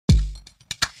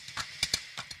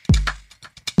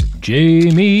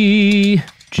Jamie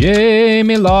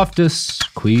Loftus,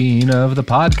 queen of the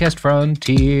podcast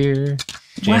frontier.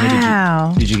 Jamie,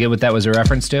 wow. Did you get what that was a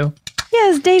reference to?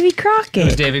 Yeah, it's Davy Crockett. It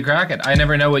was Davy Crockett. I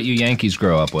never know what you Yankees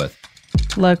grow up with.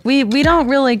 Look, we don't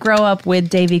really grow up with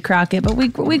Davy Crockett, but we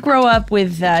grow up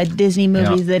with Disney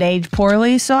movies that age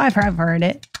poorly, so I've heard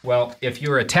it. Well, if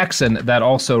you're a Texan, that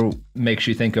also makes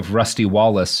you think of Rusty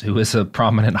Wallace, who was a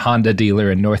prominent Honda dealer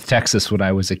in North Texas when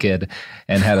I was a kid,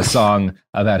 and had a song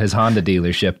about his Honda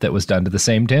dealership that was done to the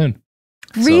same tune.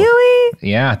 Really? So,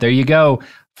 yeah, there you go.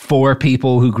 4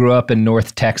 people who grew up in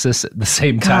North Texas at the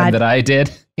same time that I did.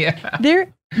 Yeah.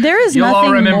 There is You'll nothing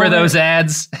all remember more... those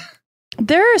ads.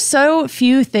 There are so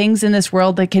few things in this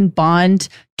world that can bond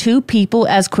two people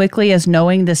as quickly as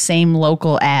knowing the same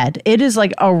local ad. It is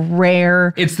like a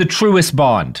rare... It's the truest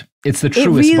bond. It's the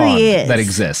truest bond that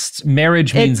exists.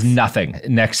 Marriage means nothing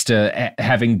next to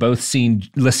having both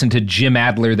listened to Jim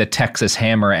Adler, the Texas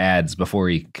Hammer ads before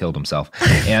he killed himself.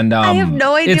 And I have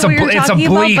no idea what you're talking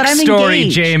about, but I'm It's a bleak story,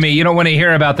 engaged. Jamie. You don't want to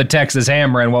hear about the Texas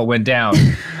Hammer and what went down.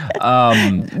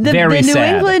 The New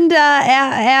England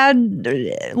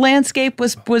ad landscape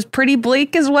was pretty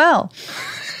bleak as well.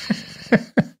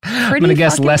 I'm going to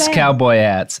guess less bad. Cowboy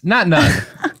hats. Not none.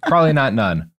 Probably not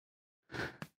none.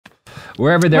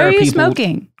 Wherever there are people... Where are you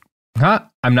smoking? Huh?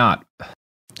 I'm not.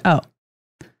 Oh.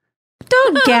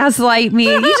 Don't gaslight me.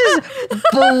 You just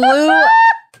blew...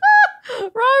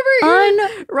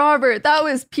 Robert, that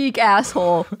was peak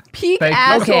asshole. Peak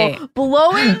asshole. Okay.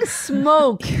 Blowing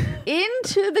smoke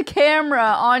into the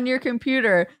camera on your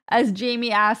computer as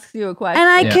Jamie asks you a question.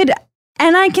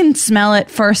 And I can smell it,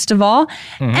 first of all.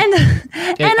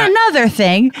 Mm-hmm. And another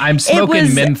thing. I'm smoking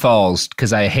menthols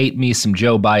because I hate me some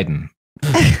Joe Biden.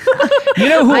 You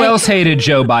know who else hated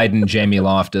Joe Biden, Jamie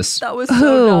Loftus? That was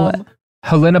so dumb.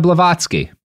 Helena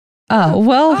Blavatsky. Oh,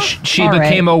 well, she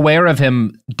became aware of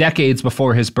him decades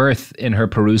before his birth in her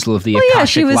perusal of the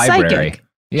Akashic Library. Psychic.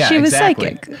 Yeah, she was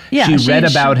psychic. Yeah, she read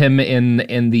about him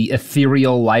in the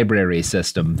ethereal library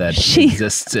system that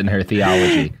exists in her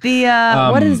theology.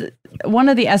 What is it? One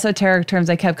of the esoteric terms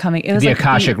I kept coming. It was the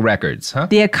Akashic Records, huh?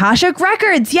 The Akashic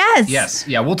Records, yes. Yes,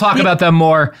 yeah. We'll talk about them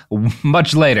more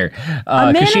much later.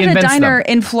 A man at a diner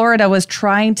in Florida was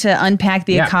trying to unpack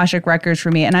the Akashic Records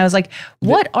for me, and I was like,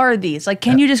 "What are these? Like,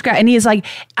 can you describe?" And he's like,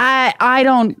 "I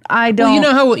don't." Well, you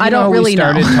know how really we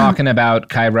started talking about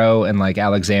Cairo and like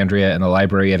Alexandria and the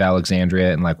Library of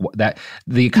Alexandria and like that.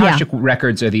 The Akashic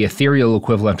Records are the ethereal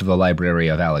equivalent of the Library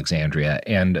of Alexandria,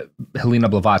 and Helena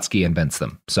Blavatsky invents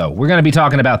them. So we're going to be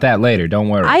talking about that later. Don't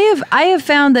worry. I have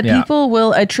found that people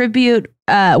will attribute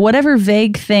whatever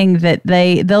vague thing that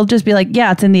they'll just be like,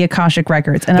 yeah, it's in the Akashic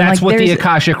Records. And that's what the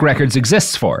Akashic Records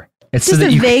exists for. It's just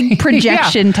a vague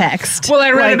projection text. Well,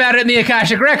 I read about it in the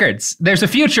Akashic Records. There's a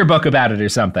future book about it or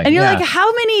something. And you're like,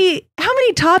 how many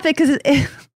topics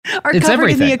are covered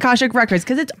in the Akashic Records?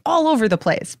 Because it's all over the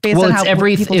place based on how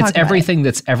people talk about everything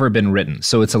that's ever been written.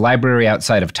 So it's a library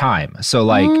outside of time. So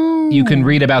like you can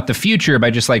read about the future by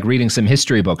just like reading some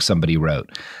history book somebody wrote.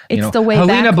 It's the way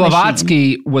Helena back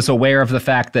Blavatsky was aware of the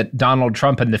fact that Donald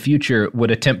Trump in the future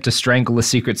would attempt to strangle a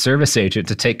Secret Service agent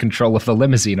to take control of the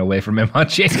limousine away from him on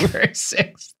January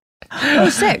 6th. Oh,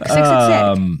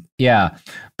 666. Yeah,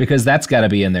 because that's got to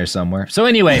be in there somewhere. So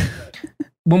anyway,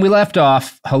 when we left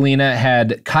off, Helena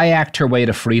had kayaked her way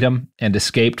to freedom and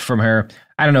escaped from her.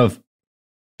 I don't know if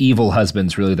evil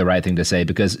husband's really the right thing to say,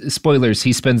 because spoilers,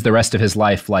 he spends the rest of his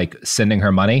life like sending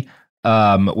her money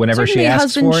whenever she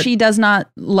asks for it. She does not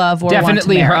love or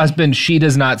definitely want to her marry. husband she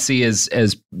does not see as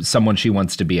someone she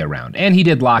wants to be around, and he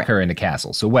did lock her in a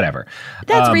castle, so whatever.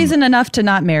 That's reason enough to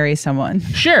not marry someone.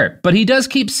 Sure, but he does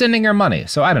keep sending her money,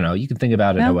 so I don't know, you can think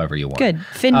about it however you want. Good.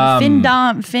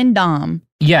 Findom.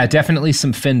 Yeah, definitely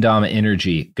some Findom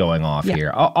energy going off here,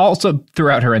 also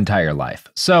throughout her entire life.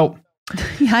 So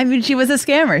yeah, I mean, she was a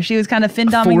scammer. She was kind of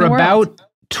Findoming the world. For about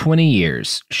 20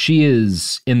 years, she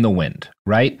is in the wind,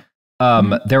 right?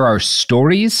 There are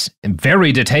stories, and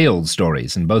very detailed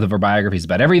stories in both of her biographies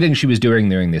about everything she was doing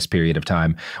during this period of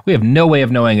time. We have no way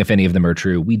of knowing if any of them are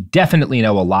true. We definitely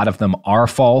know a lot of them are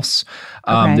false.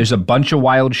 There's a bunch of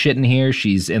wild shit in here.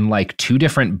 She's in like 2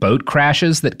 different boat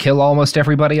crashes that kill almost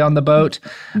everybody on the boat.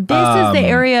 This is the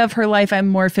area of her life I'm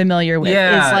more familiar with.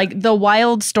 Yeah. It's like the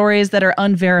wild stories that are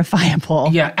unverifiable.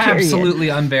 Yeah, absolutely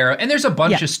unverifiable. And there's a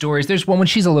bunch of stories. There's one when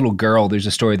she's a little girl. There's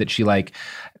a story that she like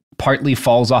partly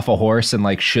falls off a horse and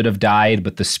like should have died,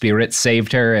 but the spirit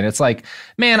saved her. And it's like,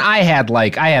 man, I had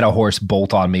a horse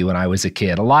bolt on me when I was a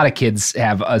kid. A lot of kids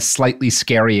have a slightly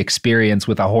scary experience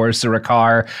with a horse or a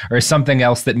car or something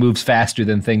else that moves faster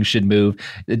than things should move.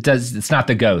 It's not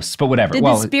the ghosts, but whatever. Did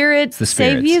the spirits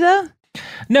save you though?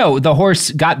 No, the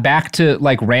horse got back to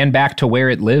ran back to where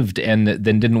it lived and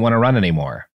then didn't want to run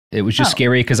anymore. It was just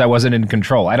scary because I wasn't in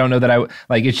control. I don't know that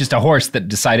it's just a horse that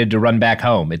decided to run back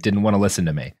home. It didn't want to listen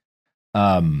to me.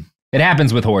 It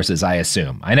happens with horses, I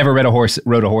assume. I never rode a horse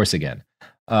again.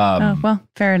 Well,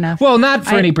 fair enough. Well, not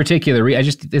for any particular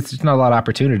reason. It's not a lot of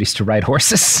opportunities to ride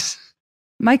horses.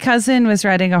 My cousin was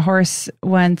riding a horse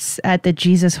once at the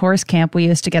Jesus Horse Camp we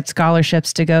used to get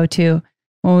scholarships to go to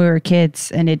when we were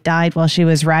kids, and it died while she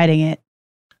was riding it.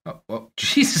 Oh, well,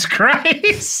 Jesus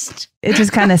Christ! It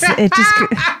just kind of that's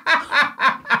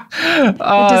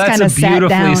a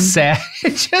beautifully sad.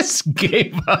 It just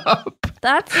gave up.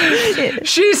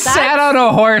 She sat on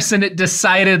a horse and it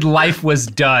decided life was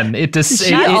done.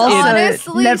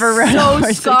 Honestly, never rode a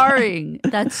horse scarring.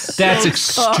 That's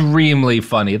extremely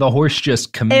funny. The horse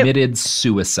just committed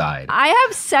suicide. I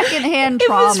have secondhand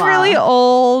trauma. It was really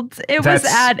old. It was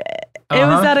at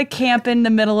a camp in the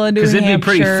middle of New Hampshire. Because it'd be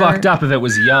pretty fucked up if it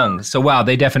was young. So wow,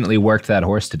 they definitely worked that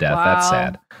horse to death. Wow. That's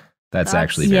sad. That's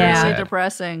actually very sad.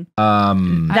 Depressing.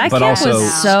 That but camp also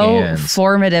was so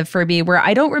formative for me, where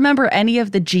I don't remember any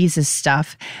of the Jesus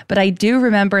stuff, but I do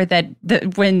remember that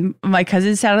when my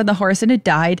cousin sat on the horse and it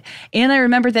died, and I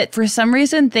remember that for some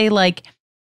reason they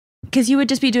because you would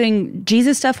just be doing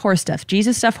Jesus stuff, horse stuff,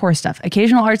 Jesus stuff, horse stuff,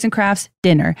 occasional arts and crafts,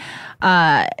 dinner,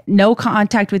 no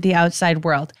contact with the outside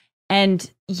world.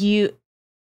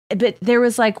 But there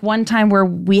was one time where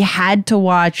we had to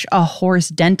watch a horse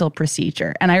dental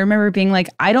procedure. And I remember being like,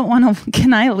 I don't want to,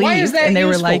 can I leave? Why is that and they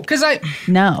useful? were like,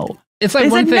 no. It's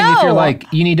like one thing if you're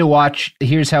you need to watch,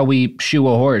 here's how we shoe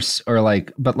a horse, or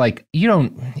but you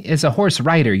don't, as a horse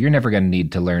rider, you're never going to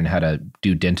need to learn how to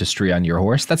do dentistry on your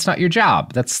horse. That's not your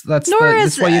job. That's why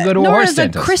you go to a horse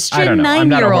dentist. Nor as a Christian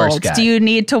 9-year-old do you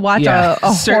need to watch a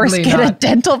horse get a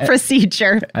dental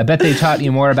procedure. I bet they taught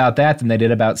you more about that than they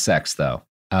did about sex, though.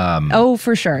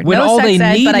 For sure. When no all sex they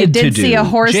ed, needed but I did to see a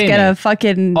horse Jamie, get a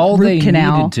fucking all root they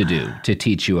canal. needed to do to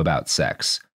teach you about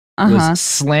sex was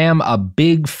slam a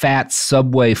big fat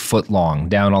Subway footlong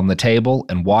down on the table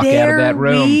and walk out of that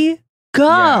room. There we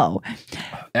go. Yeah.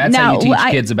 That's how you teach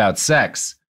kids about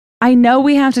sex. I know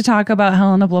we have to talk about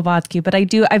Helena Blavatsky, but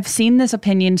I've seen this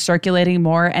opinion circulating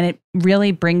more, and it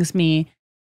really brings me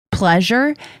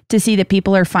pleasure to see that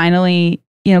people are finally,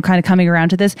 kind of coming around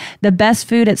to this. The best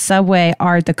food at Subway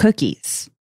are the cookies.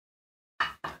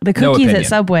 The cookies at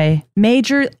Subway.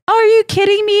 Are you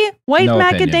kidding me? White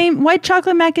chocolate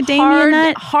macadamia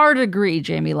nut. Hard agree,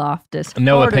 Jamie Loftus.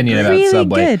 No opinion about really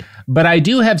Subway. Good. But I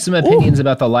do have some opinions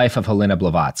about the life of Helena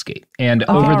Blavatsky. And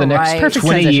over the next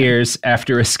 20 years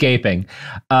after escaping,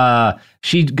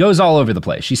 she goes all over the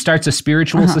place. She starts a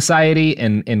spiritual society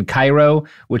in Cairo,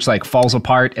 which falls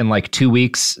apart in 2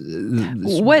 weeks.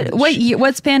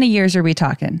 What span of years are we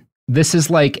talking? This is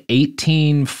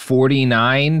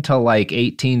 1849 to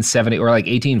 1870 or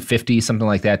 1850, something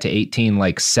like that, to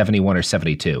 1871 or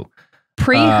 72.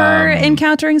 Pre her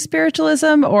encountering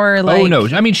spiritualism, or Oh no,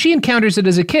 I mean she encounters it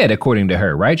as a kid, according to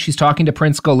her, right? She's talking to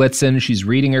Prince Golitsyn, she's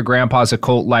reading her grandpa's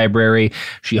occult library,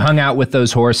 she hung out with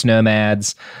those horse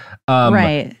nomads.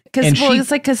 Right.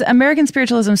 Because American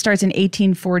spiritualism starts in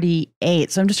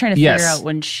 1848. So I'm just trying to figure out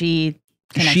when she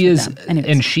She is.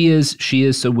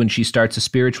 So when she starts a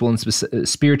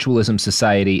spiritualism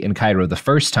society in Cairo the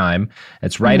first time,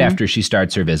 it's right after she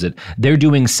starts her visit. They're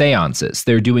doing seances.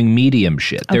 They're doing medium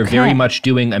shit. They're very much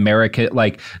doing America.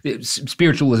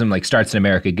 Spiritualism starts in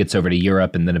America, gets over to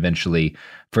Europe, and then eventually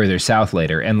further south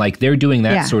later. And they're doing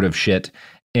that sort of shit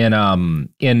in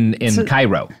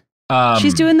Cairo.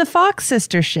 She's doing the Fox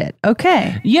sister shit.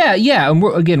 Okay. Yeah. And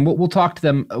we'll talk to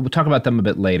them. We'll talk about them a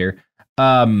bit later.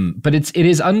 But it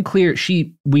is unclear.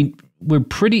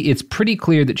 It's pretty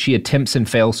clear that she attempts and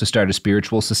fails to start a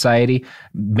spiritual society,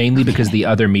 mainly because the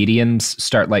other mediums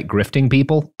start grifting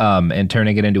people, and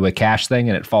turning it into a cash thing,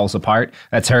 and it falls apart.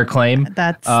 That's her claim.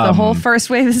 That's the whole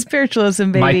first wave of spiritualism,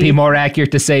 baby. Might be more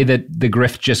accurate to say that the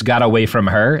grift just got away from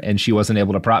her and she wasn't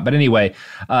able to But anyway,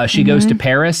 she goes to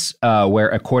Paris, where,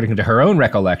 according to her own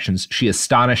recollections, she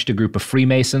astonished a group of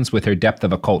Freemasons with her depth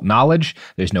of occult knowledge.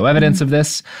 There's no evidence of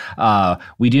this.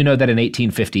 We do know that in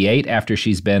 1858, after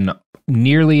she's been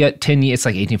nearly at 10 years, it's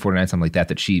 1849, something like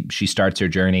that she starts her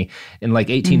journey in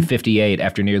 1858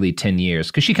 after nearly 10 years,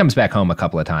 because she comes back home a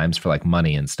couple of times for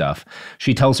money and stuff.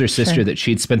 She tells her sister that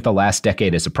she'd spent the last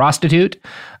decade as a prostitute.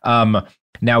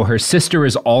 Now her sister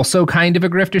is also kind of a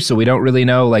grifter, so we don't really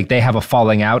know, they have a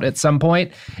falling out at some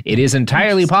point. It is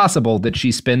entirely possible that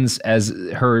she spends as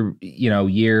her,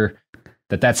 year,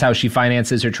 that's how she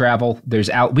finances her travel.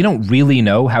 We don't really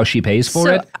know how she pays for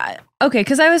it. Okay,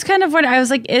 because I was kind of wondering, I was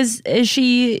like, is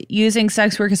she using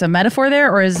sex work as a metaphor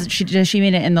there, or does she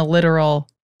mean it in the literal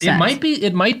sense?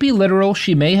 It might be literal.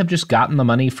 She may have just gotten the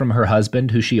money from her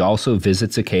husband, who she also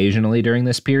visits occasionally during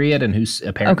this period, and who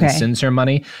apparently sends her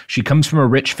money. She comes from a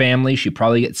rich family. She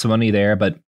probably gets some money there,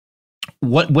 but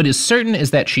what is certain is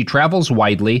that she travels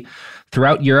widely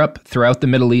throughout Europe, throughout the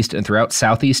Middle East, and throughout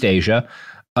Southeast Asia.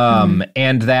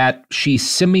 And that she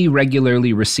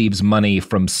semi-regularly receives money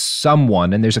from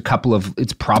someone, and it's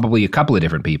probably a couple of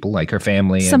different people, like her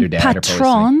family and her dad.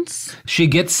 Patrons. She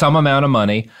gets some amount of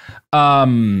money.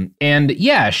 And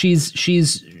yeah,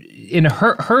 she's in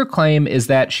her claim is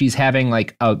that she's having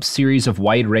like a series of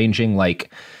wide-ranging,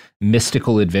 like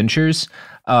mystical adventures,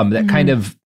 that kind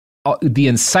of, the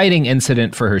inciting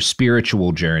incident for her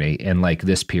spiritual journey in like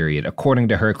this period, according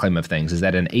to her claim of things, is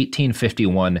that in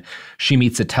 1851, she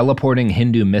meets a teleporting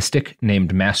Hindu mystic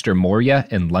named Master Morya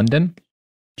in London.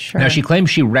 Sure. Now, she claims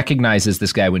she recognizes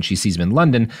this guy when she sees him in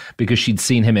London because she'd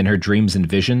seen him in her dreams and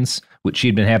visions, which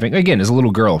she'd been having. Again, as a little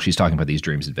girl, she's talking about these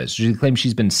dreams and visions. She claims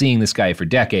she's been seeing this guy for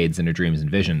decades in her dreams and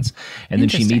visions. And then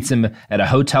she meets him at a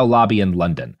hotel lobby in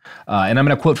London. And I'm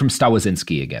going to quote from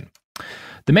Stawazinski again.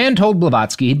 The man told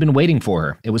Blavatsky he'd been waiting for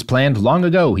her. It was planned long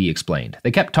ago, he explained.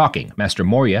 They kept talking. Master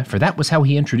Morya, for that was how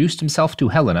he introduced himself to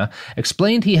Helena,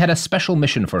 explained he had a special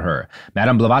mission for her.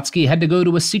 Madame Blavatsky had to go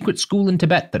to a secret school in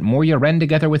Tibet that Morya ran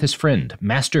together with his friend,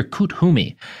 Master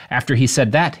Kuthumi. After he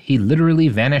said that, he literally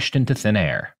vanished into thin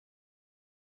air.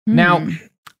 Now,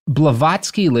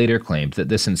 Blavatsky later claimed that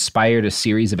this inspired a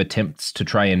series of attempts to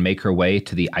try and make her way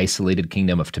to the isolated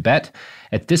kingdom of Tibet.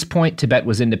 At this point, Tibet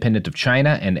was independent of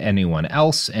China and anyone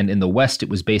else, and in the West it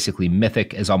was basically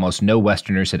mythic, as almost no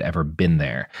Westerners had ever been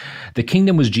there. The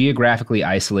kingdom was geographically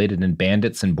isolated, and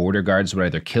bandits and border guards would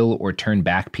either kill or turn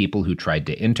back people who tried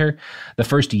to enter. The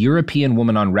first European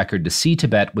woman on record to see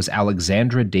Tibet was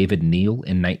Alexandra David Neal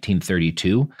in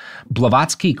 1932.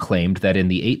 Blavatsky claimed that in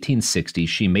the 1860s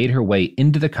she made her way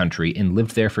into the country and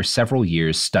lived there for several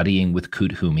years studying with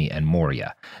Kuthumi and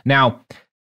Morya. Now,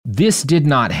 this did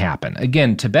not happen.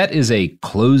 Again, Tibet is a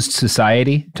closed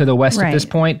society to the West at this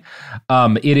point.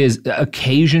 It is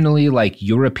occasionally like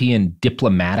European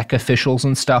diplomatic officials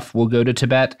and stuff will go to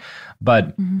Tibet,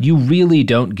 but you really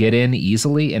don't get in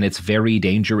easily, and it's very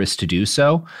dangerous to do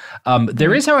so.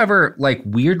 There is, however, like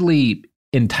weirdly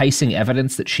enticing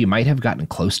evidence that she might have gotten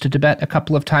close to Tibet a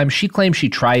couple of times. She claims she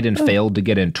tried and failed to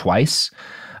get in twice.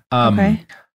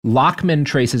 Lockman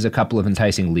traces a couple of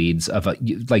enticing leads of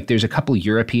there's a couple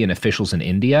European officials in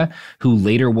India who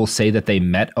later will say that they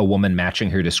met a woman matching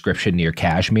her description near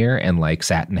Kashmir and like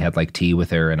sat and had like tea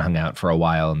with her and hung out for a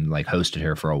while and like hosted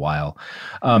her for a while.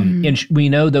 And we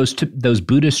know those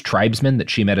Buddhist tribesmen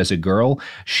that she met as a girl,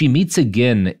 she meets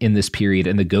again in this period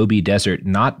in the Gobi Desert,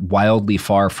 not wildly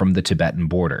far from the Tibetan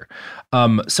border.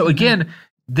 So again,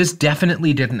 this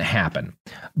definitely didn't happen,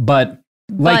 but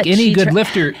like any good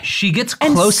lifter, she gets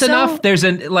close enough. There's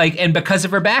and because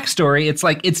of her backstory, it's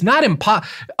like, it's not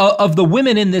of the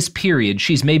women in this period,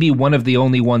 she's maybe one of the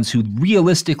only ones who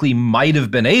realistically might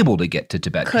have been able to get to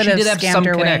Tibet. She did have some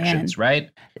connections, right?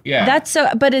 Yeah.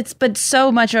 But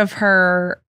so much of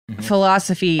her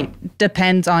philosophy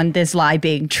depends on this lie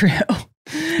being true.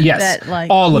 Yes.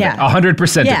 All of it,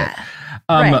 100% of it.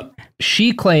 Right.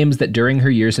 She claims that during her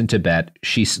years in Tibet,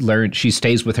 she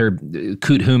stays with her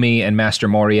Kuthumi and Master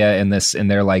Morya in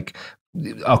their like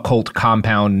occult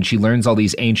compound, and she learns all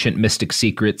these ancient mystic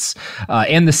secrets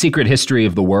and the secret history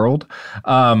of the world.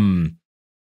 And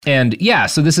yeah,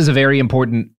 so this is a very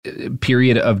important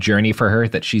period of journey for her,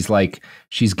 that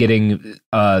she's getting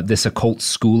this occult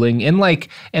schooling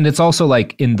and it's also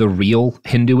like in the real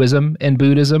Hinduism and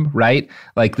Buddhism, right?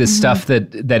 Like this stuff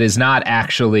that is not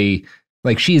actually.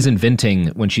 Like she's inventing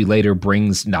when she later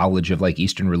brings knowledge of like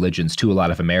Eastern religions to a lot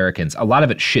of Americans. A lot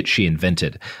of it's shit she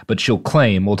invented, but she'll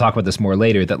claim, we'll talk about this more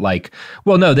later, that like,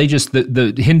 well, no, they just,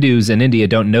 the Hindus in India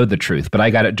don't know the truth, but I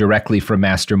got it directly from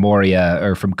Master Morya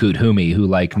or from Kuthumi, who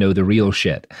like know the real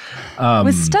shit.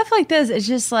 With stuff like this, it's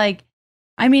just like,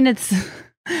 I mean,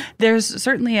 there's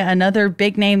certainly another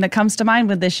big name that comes to mind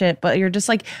with this shit, but you're just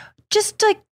like,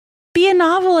 be a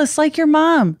novelist like your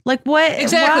mom. Like what?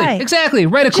 Exactly.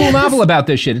 Write a cool novel about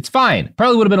this shit. It's fine.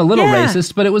 Probably would have been a little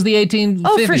racist, but it was the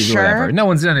 1850s or whatever. No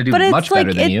one's going to do much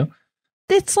better than you.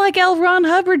 It's like L. Ron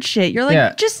Hubbard shit. You're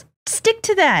like, just stick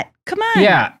to that. Come on.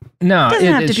 Yeah. No. It doesn't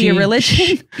have to be a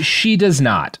religion. She does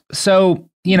not. So,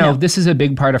 this is a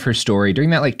big part of her story. During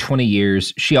that 20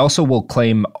 years, she also will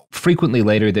claim frequently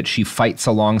later that she fights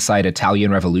alongside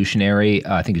Italian revolutionary,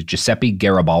 I think it's Giuseppe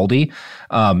Garibaldi,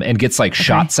 and gets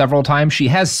shot several times. She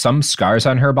has some scars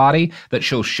on her body that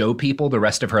she'll show people the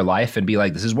rest of her life and be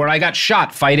like, this is where I got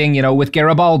shot fighting, with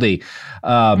Garibaldi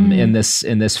in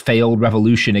this failed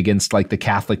revolution against the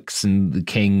Catholics and the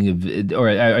king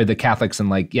or the Catholics and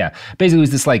basically it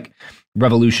was this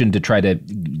revolution to try to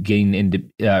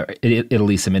gain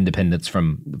Italy some independence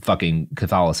from fucking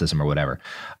Catholicism or whatever.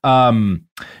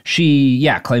 She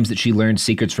claims that she learned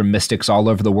secrets from mystics all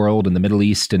over the world, in the Middle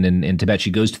East and in Tibet. She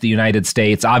goes to the United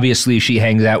States. Obviously, she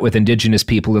hangs out with indigenous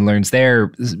people and learns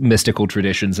their mystical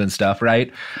traditions and stuff,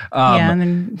 right? And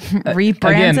then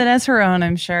rebrands it as her own,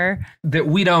 I'm sure. That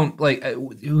we don't,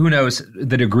 who knows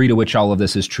the degree to which all of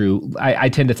this is true. I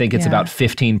tend to think it's about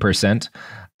 15%.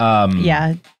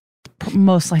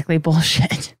 Most likely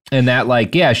bullshit. And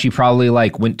that she probably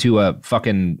went to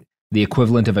the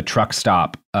equivalent of a truck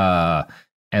stop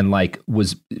and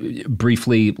was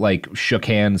briefly shook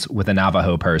hands with a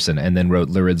Navajo person and then wrote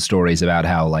lurid stories about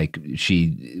how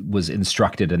she was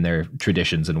instructed in their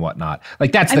traditions and whatnot.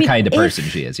 That's the kind of person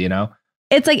she is,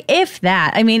 It's if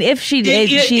that. I mean, if she did,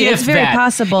 it's very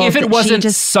possible. If it wasn't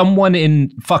someone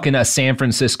in fucking a San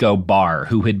Francisco bar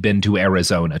who had been to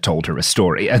Arizona told her a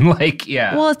story. And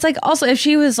Well, it's also if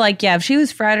she was if she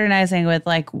was fraternizing with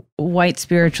white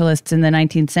spiritualists in the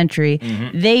 19th century,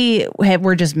 they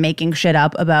were just making shit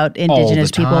up about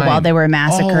indigenous people while they were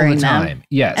massacring them.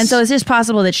 Yes. And so it's just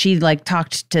possible that she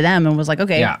talked to them and was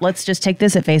okay, let's just take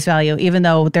this at face value, even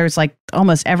though there's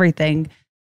almost everything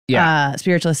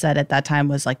spiritualists said at that time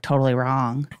was totally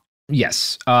wrong.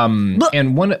 Yes.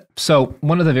 And one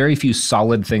of the very few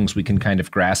solid things we can kind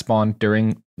of grasp on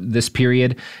during this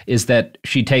period is that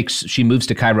she moves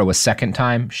to Cairo a second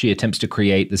time. She attempts to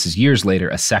create, this is years later,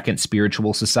 a second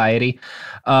spiritual society.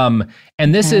 And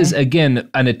this is, again,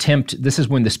 an attempt. This is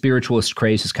when the spiritualist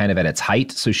craze is kind of at its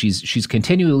height. So she's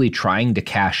continually trying to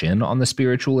cash in on the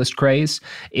spiritualist craze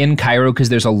in Cairo because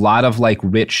there's a lot of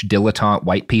rich dilettante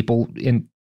white people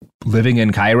living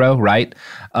in Cairo, right?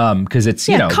 Because it's,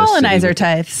 colonizer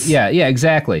types. Yeah,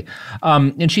 exactly.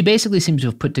 And she basically seems to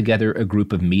have put together a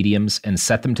group of mediums and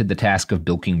set them to the task of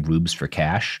bilking rubes for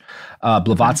cash.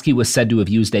 Blavatsky was said to have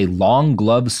used a long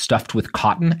glove stuffed with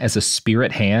cotton as a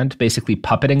spirit hand, basically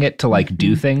puppeting it to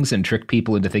do things and trick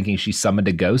people into thinking she summoned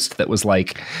a ghost that was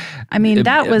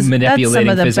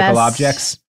manipulating physical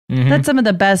objects. Mm-hmm. That's some of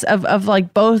the best of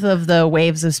both of the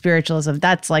waves of spiritualism.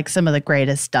 That's some of the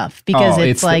greatest stuff because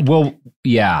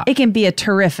it can be a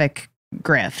terrific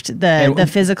grift. The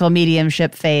physical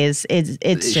mediumship phase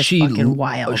it's just fucking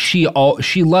wild. She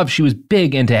was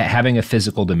big into having a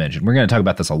physical dimension. We're going to talk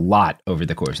about this a lot over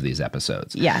the course of these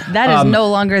episodes. Yeah, that is no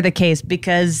longer the case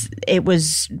because it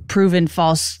was proven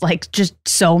false just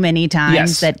so many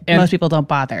times that most people don't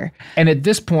bother. And at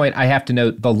this point, I have to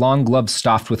note the long glove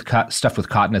stuffed with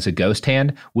cotton as a ghost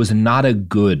hand was not a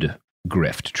good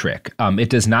grift trick. It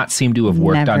does not seem to have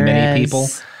worked on many people.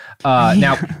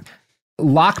 Now.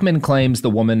 Lockman claims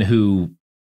the woman who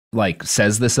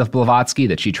says this of Blavatsky,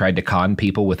 that she tried to con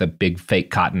people with a big fake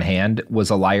cotton hand,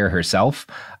 was a liar herself.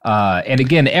 And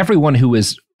again, everyone who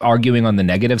is arguing on the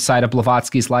negative side of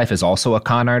Blavatsky's life is also a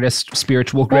con artist,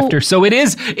 spiritual grifter. So it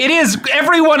is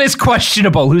everyone is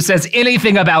questionable who says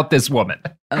anything about this woman.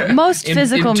 Most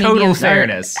physical mediums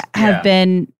have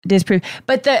been disproved.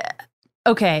 But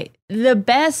the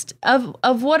best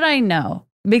of what I know,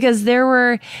 because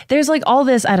there's all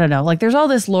this, I don't know, there's all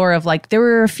this lore of there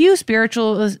were a few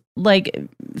spiritual,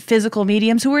 physical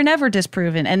mediums who were never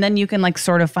disproven. And then you can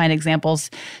sort of find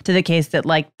examples to the case that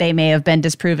they may have been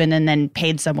disproven and then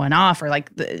paid someone off or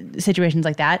situations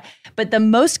like that. But the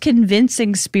most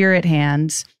convincing spirit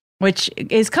hands, which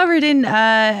is covered in,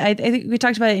 I think we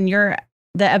talked about it in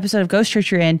the episode of Ghost Church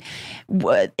you're in.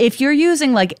 If you're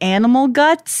using animal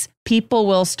guts, people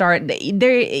will start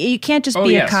there. You can't just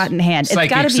be a cotton hand. Psychic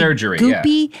it's got to be surgery,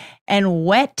 goopy and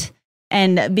wet.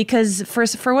 And because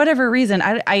for whatever reason,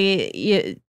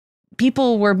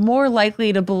 people were more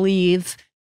likely to believe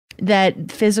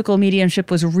that physical mediumship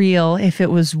was real if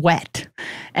it was wet.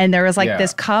 And there was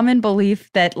this common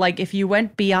belief that if you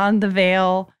went beyond the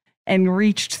veil and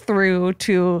reached through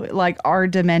to our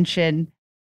dimension,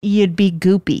 you'd be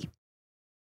goopy.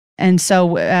 And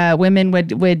so women would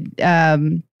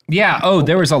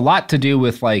there was a lot to do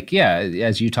with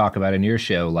as you talk about in your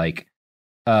show,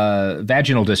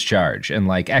 vaginal discharge and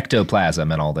like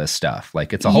ectoplasm and all this stuff.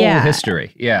 Like it's a whole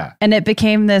history. Yeah. And it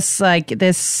became this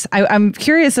I'm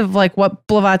curious of like what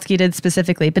Blavatsky did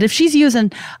specifically, but if she's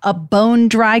using a bone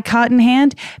dry cotton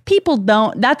hand,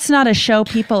 that's not a show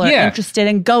people are interested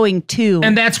in going to.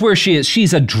 And that's where she is.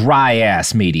 She's a dry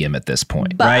ass medium at this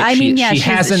point, but, right? I mean,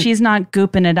 she's not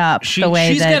gooping it up the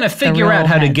way she's going to figure out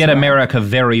how to get America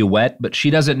very wet, but she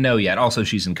doesn't know yet. Also,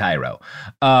 she's in Cairo.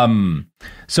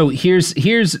 So here's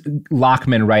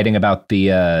Lockman writing about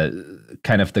the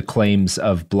kind of the claims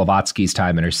of Blavatsky's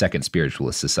time in her second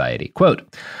spiritualist society. Quote,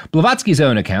 Blavatsky's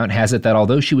own account has it that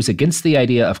although she was against the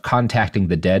idea of contacting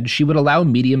the dead, she would allow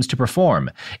mediums to perform.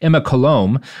 Emma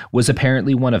Colomb was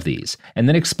apparently one of these, and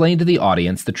then explained to the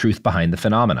audience the truth behind the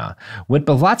phenomena. What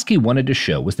Blavatsky wanted to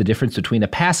show was the difference between a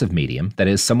passive medium, that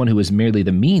is, someone who is merely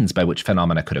the means by which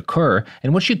phenomena could occur,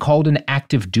 and what she called an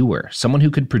active doer, someone who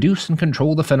could produce and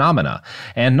control the phenomena,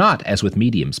 and not, as with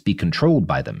mediums, be controlled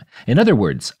by them. In other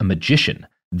words, a magician.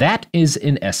 That is,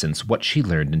 in essence, what she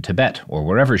learned in Tibet, or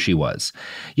wherever she was.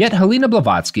 Yet Helena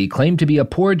Blavatsky claimed to be a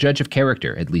poor judge of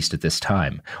character, at least at this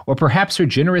time. Or perhaps her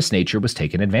generous nature was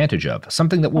taken advantage of,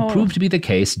 something that will prove to be the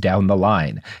case down the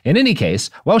line. In any case,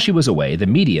 while she was away, the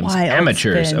mediums,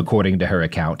 amateurs, according to her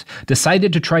account,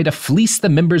 decided to try to fleece the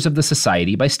members of the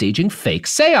society by staging fake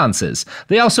seances.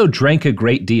 They also drank a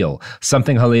great deal,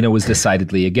 something Helena was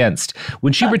decidedly against.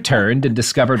 When she returned and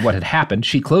discovered what had happened,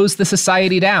 she closed the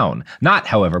society down. Not,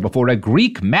 however, before a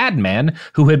Greek madman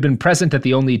who had been present at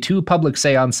the only 2 public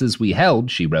seances we held,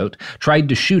 she wrote, tried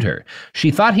to shoot her. She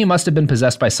thought he must have been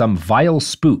possessed by some vile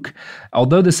spook.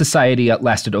 Although the society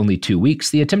lasted only 2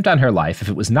 weeks, the attempt on her life, if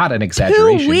it was not an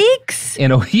exaggeration... 2 weeks?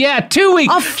 2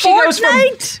 weeks! A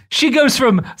fortnight? She goes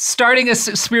from starting a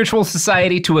spiritual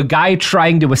society to a guy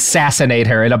trying to assassinate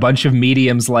her and a bunch of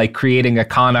mediums like creating a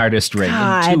con artist ring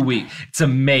in 2 weeks. It's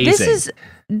amazing.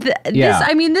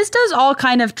 This does all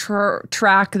kind of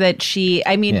track that she,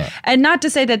 and not to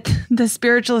say that the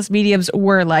spiritualist mediums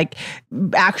were like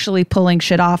actually pulling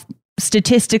shit off.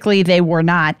 Statistically, they were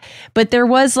not. But there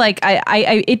was like,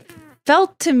 it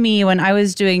felt to me when I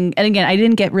was doing, and again, I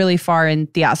didn't get really far in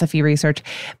theosophy research,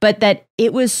 but that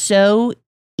it was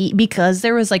because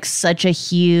there was like such a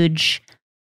huge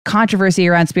controversy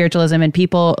around spiritualism and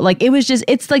people like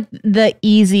it's like the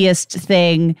easiest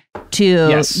thing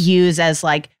to use as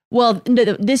like, well,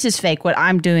 this is fake. What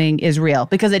I'm doing is real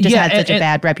because it just had such a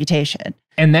bad reputation.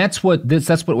 And that's what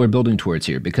we're building towards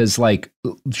here, because like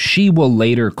she will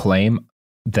later claim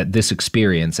that this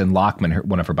experience, and Lockman,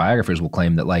 one of her biographers, will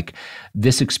claim that like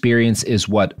this experience is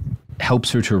what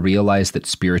helps her to realize that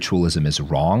spiritualism is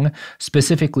wrong,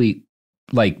 specifically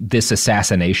like this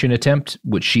assassination attempt,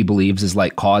 which she believes is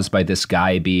like caused by this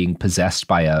guy being possessed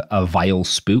by a vile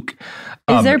spook.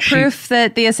 Is there proof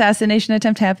that the assassination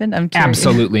attempt happened? I'm curious.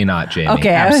 Absolutely not, Jamie. Okay,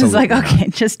 absolutely I was like, okay,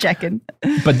 just checking.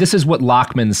 But this is what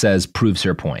Lockman says proves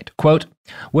her point. Quote,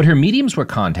 what her mediums were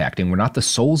contacting were not the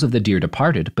souls of the dear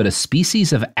departed, but a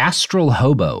species of astral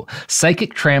hobo,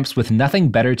 psychic tramps with nothing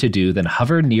better to do than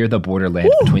hover near the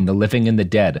borderland between the living and the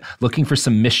dead, looking for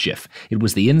some mischief. It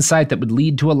was the insight that would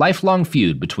lead to a lifelong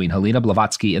feud between Helena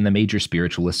Blavatsky and the major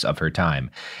spiritualists of her time.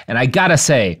 And I gotta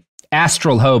say,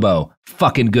 Astral Hobo,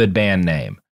 fucking good band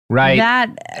name, right?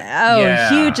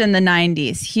 Huge in the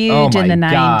 90s. Huge in the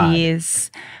 90s.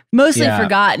 Mostly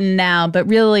forgotten now, but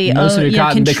really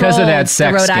controlled because of that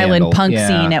sex the Rhode scandal. Island punk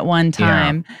scene at one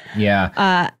time.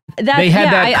 They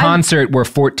had that concert where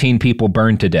 14 people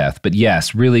burned to death, but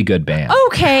yes, really good band.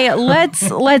 Okay, let's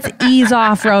ease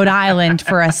off Rhode Island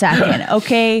for a second,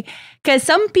 okay? Because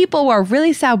some people were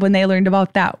really sad when they learned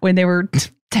about that when they were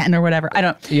 10 or whatever. I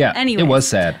don't. Yeah. Anyway, it was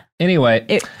sad.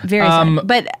 Anyway, very sad.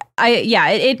 But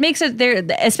it makes it there,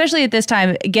 especially at this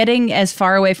time, getting as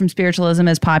far away from spiritualism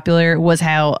as popular was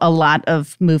how a lot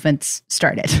of movements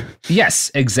started. Yes,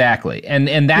 exactly.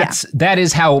 And that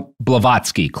is how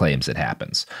Blavatsky claims it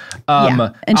happens.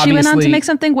 And she went on to make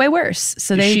something way worse.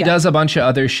 So she does a bunch of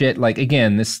other shit. Like,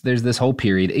 again, there's this whole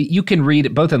period. You can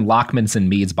read, both in Lockman's and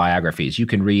Mead's biographies, you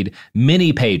can read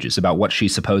many pages about what she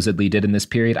supposedly did in this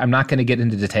period. I'm not going to get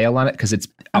into detail on it because it's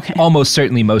almost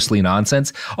certainly mostly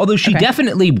nonsense. Although she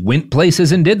definitely went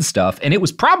places and did stuff, and it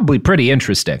was probably pretty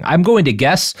interesting. I'm going to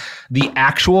guess the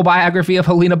actual biography of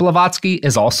Helena Blavatsky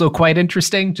is also quite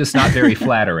interesting, just not very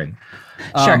flattering.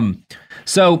 Sure.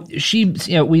 So she,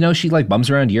 we know she like bums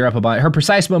around Europe about her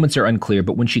precise moments are unclear,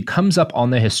 but when she comes up on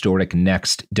the historic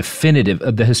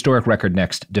record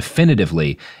next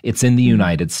definitively, it's in the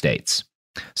United States.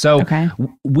 So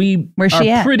we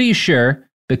are pretty sure,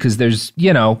 because there's,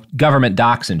 government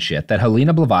docs and shit, that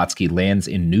Helena Blavatsky lands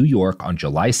in New York on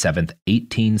July 7th,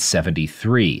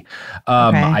 1873.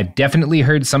 I've definitely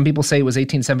heard some people say it was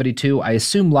 1872. I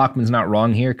assume Lockman's not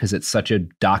wrong here because it's such a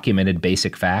documented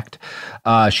basic fact.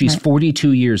 She's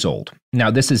 42 years old. Now,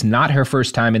 this is not her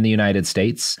first time in the United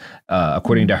States,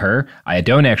 according to her. I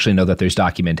don't actually know that there's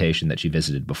documentation that she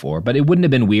visited before, but it wouldn't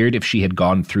have been weird if she had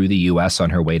gone through the U.S. on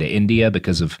her way to India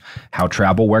because of how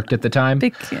travel worked at the time.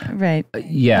 Right.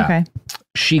 Yeah. Okay.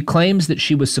 She claims that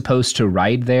she was supposed to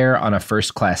ride there on a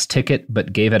first-class ticket,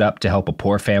 but gave it up to help a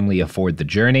poor family afford the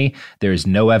journey. There is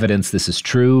no evidence this is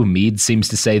true. Mead seems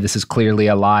to say this is clearly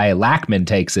a lie. Lackman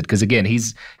takes it because, again,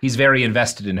 he's very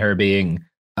invested in her being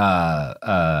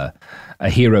a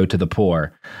hero to the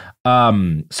poor.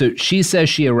 So she says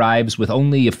she arrives with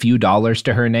only a few dollars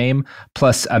to her name,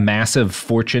 plus a massive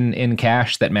fortune in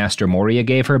cash that Master Moria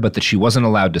gave her, but that she wasn't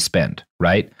allowed to spend,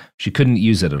 right? She couldn't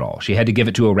use it at all. She had to give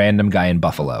it to a random guy in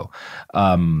Buffalo.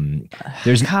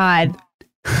 There's God.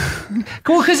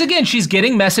 Cool, because again, she's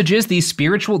getting messages. They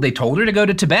told her to go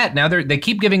to Tibet. Now they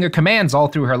keep giving her commands all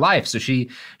through her life. So she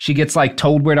gets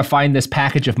told where to find this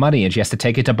package of money, and she has to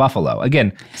take it to Buffalo.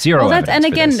 Again, zero evidence. And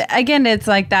again,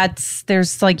 it's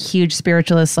there's huge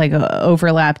spiritualist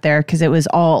overlap there because it was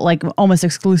all almost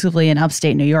exclusively in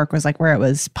upstate New York was where it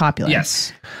was popular.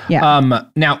 Yes. Yeah.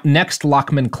 Now, next,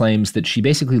 Lockman claims that she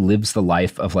basically lives the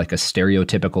life of a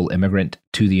stereotypical immigrant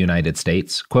to the United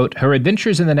States. Quote, her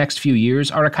adventures in the next few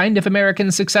years are a kind of American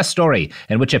success story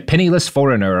in which a penniless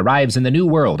foreigner arrives in the New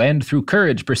World and through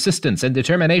courage, persistence, and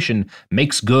determination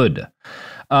makes good.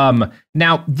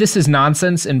 Now, this is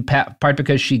nonsense in part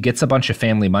because she gets a bunch of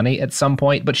family money at some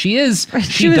point, but she was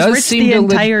rich the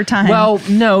entire time. Well,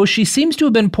 no, she seems to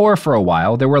have been poor for a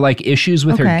while. There were issues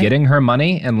with her getting her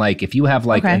money, and if you have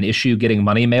an issue getting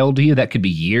money mailed to you, that could be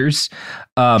years.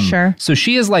 Sure. So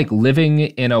she is living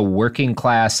in a working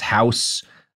class house.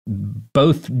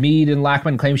 Both Mead and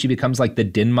Lackman claim she becomes the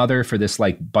den mother for this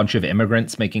bunch of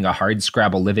immigrants making a hard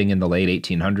scrabble living in the late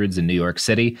 1800s in New York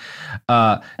City.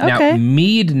 Now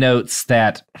Mead notes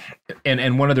that,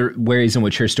 and one of the ways in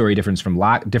which her story differs from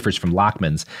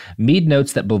Lockman's, Mead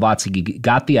notes that Blavatsky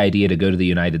got the idea to go to the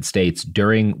United States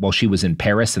while she was in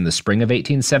Paris in the spring of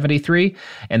 1873,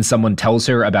 and someone tells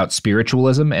her about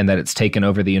spiritualism and that it's taken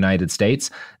over the United States.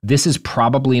 This is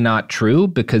probably not true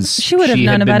because she would have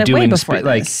known about it way before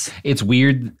this. It's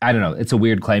weird. I don't know. It's a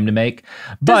weird claim to make.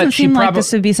 But doesn't seem like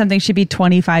this would be something she'd be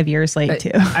 25 years late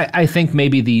to. I think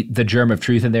maybe the germ of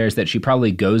truth in there is that she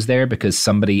probably goes there because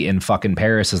somebody in fucking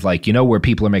Paris is where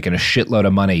people are making a shitload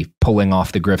of money pulling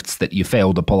off the grifts that you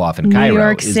failed to pull off in Cairo. New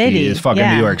York City. Is fucking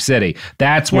New York City.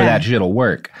 That's where that shit'll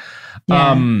work.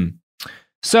 Yeah.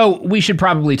 So we should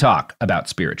probably talk about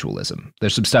spiritualism.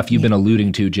 There's some stuff you've been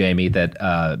alluding to, Jamie,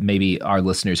 that maybe our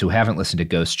listeners who haven't listened to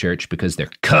Ghost Church because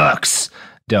they're cucks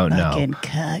don't know. Fucking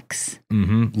cucks.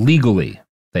 Mm-hmm. Legally,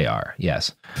 they are.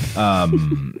 Yes.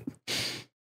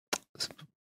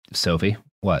 Sophie,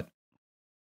 what?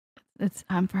 It's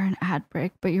time for an ad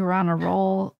break, but you're on a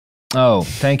roll. Oh,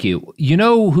 thank you. You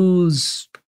know who's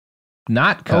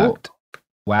not cucked?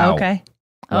 Wow. Okay.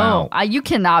 Wow. Oh, you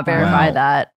cannot verify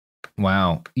that.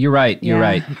 Wow. You're right. You're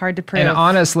right. Hard to prove. And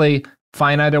honestly,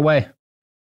 fine either way.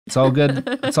 It's all good.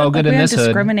 It's all good in this hood. We don't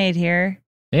discriminate here.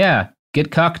 Yeah. Get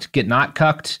cucked, get not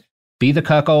cucked, be the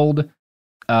cuckold,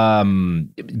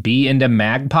 be into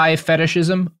magpie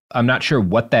fetishism. I'm not sure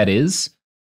what that is,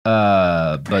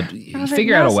 but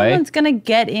figure out a way. Someone's going to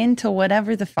get into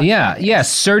whatever the fuck. Yeah,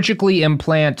 surgically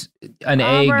implant an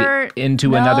egg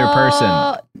into another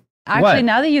person. Actually,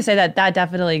 now that you say that, that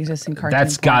definitely exists in cartoons.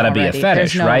 That's got to be a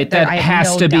fetish, right? That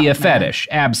has to be a fetish.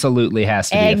 Absolutely has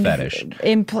to be a fetish.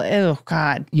 Oh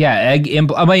God. Yeah, egg.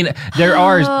 I mean,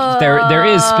 there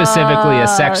is specifically a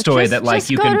sex toy that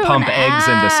you can pump eggs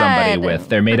into somebody with.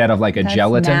 They're made out of a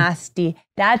gelatin. Nasty.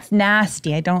 That's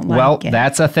nasty. I don't like it. Well,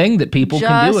 that's a thing that people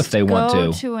can do if they want to.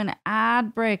 Go to an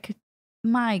ad break.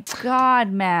 My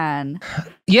God, man.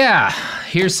 Yeah,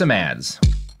 here's some ads.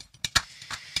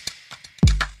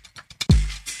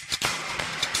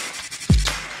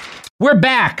 We're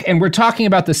back, and we're talking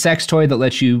about the sex toy that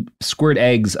lets you squirt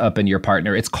eggs up in your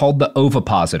partner. It's called the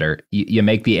ovipositor. You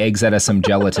make the eggs out of some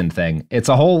gelatin thing. It's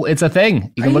a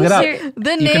thing. You can look it up. You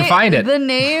can find it. The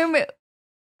name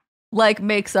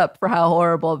makes up for how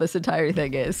horrible this entire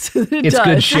thing is. It's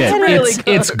good shit.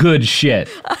 It's good shit.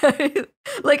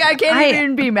 I can't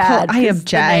even be mad. I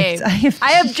object.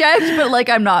 I object, but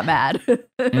I'm not mad.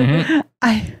 Mm-hmm.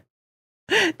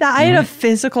 I had a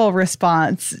physical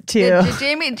response to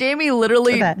Jamie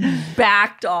literally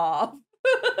backed off.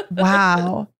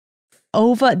 Wow.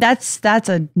 Ova, that's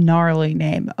a gnarly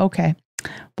name. Okay.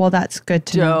 Well, that's good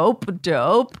to know.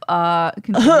 Dope.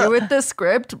 Continue with the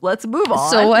script. Let's move on.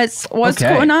 So what's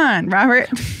going on, Robert?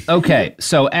 Okay,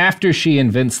 so after she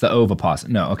invents the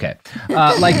ovipositor,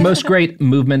 like most great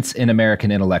movements in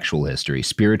American intellectual history,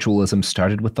 spiritualism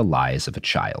started with the lies of a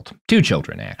child. 2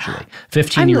 children, actually.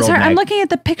 15-year-old. I'm looking at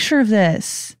the picture of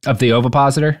this. Of the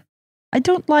ovipositor? I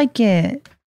don't like it.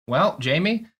 Well,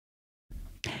 Jamie,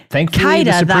 thankfully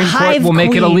the Supreme Court will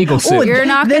make it illegal soon. You're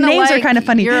not the names are kind of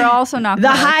funny. You're also not the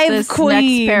Hive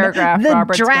Queen, next paragraph, the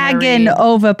Robert's Dragon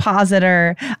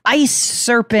Ovipositor, Ice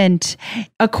Serpent,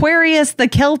 Aquarius the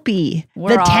Kelpie,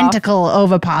 the Tentacle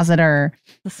Ovipositor,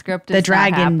 the script is the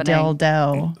Dragon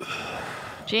Dildo.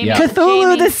 Jamie,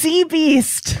 Cthulhu the Sea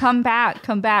Beast. Come back.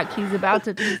 He's about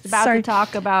to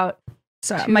talk about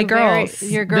my girls.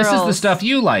 Your girls. This is the stuff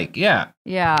you like, yeah.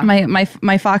 Yeah.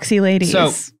 My foxy ladies.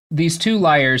 So these 2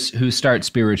 liars who start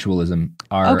spiritualism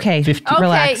are relax.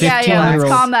 Let's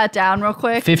calm that down real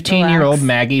quick. 15-year-old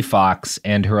Maggie Fox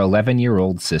and her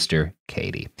 11-year-old sister,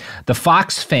 Katie. The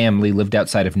Fox family lived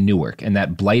outside of Newark in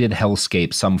that blighted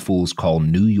hellscape some fools call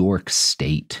New York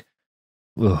State.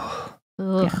 Ugh.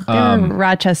 Yeah, they're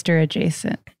Rochester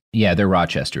adjacent. Yeah, they're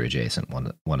Rochester adjacent,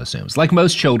 one assumes. Like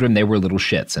most children, they were little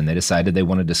shits, and they decided they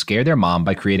wanted to scare their mom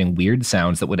by creating weird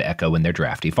sounds that would echo in their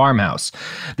drafty farmhouse.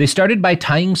 They started by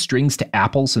tying strings to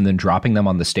apples and then dropping them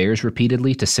on the stairs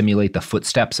repeatedly to simulate the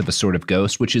footsteps of a sort of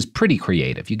ghost, which is pretty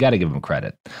creative. You got to give them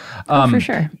credit. For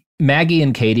sure. Maggie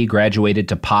and Katie graduated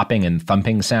to popping and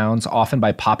thumping sounds, often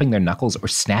by popping their knuckles or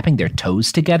snapping their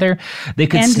toes together. They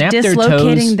could snap their toes. And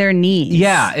dislocating their knees.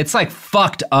 Yeah, it's like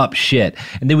fucked up shit.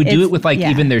 And they would do it with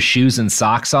even their shoes and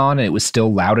socks on, and it was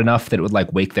still loud enough that it would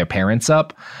like wake their parents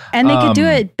up. And they could do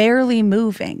it barely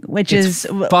moving, which is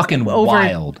fucking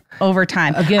wild. Over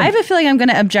time. Again, I have a feeling I'm going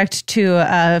to object to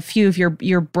a few of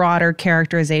your broader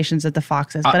characterizations of the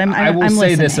Foxes, but I will I'm say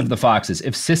listening. this of the Foxes.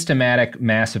 If systematic,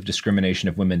 massive discrimination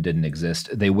of women didn't exist,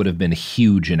 they would have been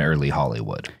huge in early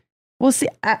Hollywood. Well, see,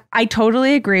 I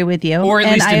totally agree with you. Or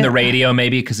at least in the radio,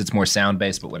 maybe, because it's more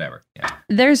sound-based, but whatever. Yeah.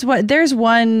 There's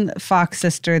one Fox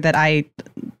sister that I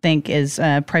think is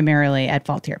primarily at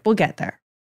fault here. We'll get there.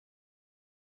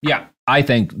 Yeah, I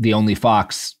think the only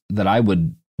Fox that I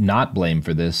would not blame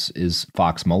for this is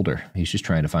Fox Mulder. He's just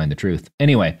trying to find the truth.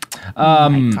 Anyway,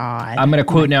 my God. I'm going to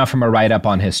quote now from a write-up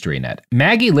on HistoryNet.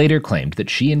 Maggie later claimed that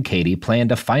she and Katie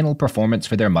planned a final performance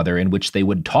for their mother in which they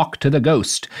would talk to the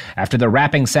ghost. After the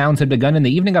rapping sounds had begun in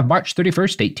the evening of March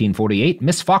 31st, 1848,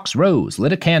 Miss Fox rose,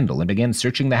 lit a candle, and began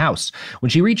searching the house. When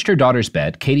she reached her daughter's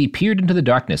bed, Katie peered into the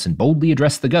darkness and boldly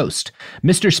addressed the ghost.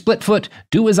 "Mr. Splitfoot,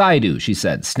 do as I do," she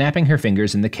said, snapping her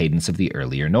fingers in the cadence of the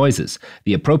earlier noises.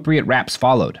 The appropriate raps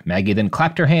followed. Maggie then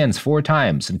clapped her hands 4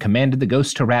 times and commanded the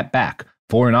ghost to rap back.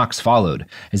 4 knocks followed.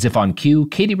 As if on cue,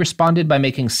 Katie responded by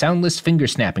making soundless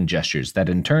finger-snapping gestures that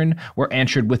in turn were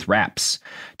answered with raps.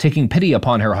 Taking pity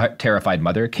upon her terrified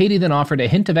mother, Katie then offered a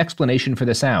hint of explanation for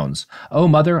the sounds. "Oh,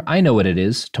 Mother, I know what it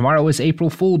is. Tomorrow is April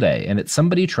Fool Day, and it's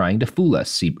somebody trying to fool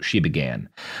us," she began.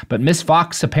 But Miss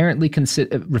Fox apparently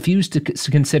refused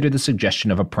to consider the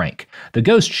suggestion of a prank. The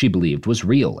ghost, she believed, was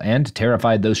real, and,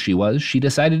 terrified though she was, she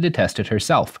decided to test it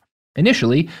herself.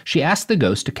 Initially, she asked the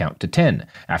ghost to count to 10.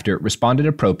 After it responded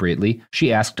appropriately,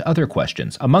 she asked other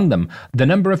questions, among them the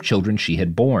number of children she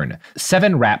had born.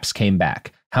 7 raps came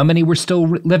back. How many were still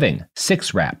living?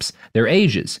 6 raps. Their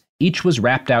ages. Each was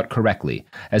rapped out correctly.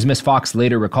 As Miss Fox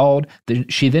later recalled,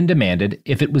 she then demanded,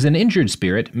 if it was an injured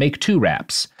spirit, make 2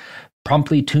 raps.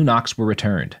 Promptly 2 knocks were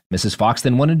returned. Mrs. Fox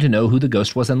then wanted to know who the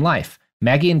ghost was in life.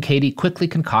 Maggie and Katie quickly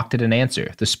concocted an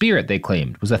answer. The spirit, they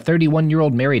claimed, was a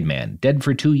 31-year-old married man, dead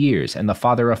for 2 years, and the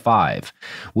father of 5.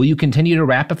 "Will you continue to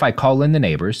rap if I call in the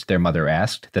neighbors?" their mother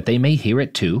asked, "that they may hear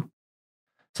it too?"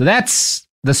 So that's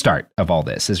the start of all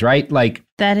this, is right? Like,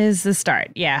 that is the start,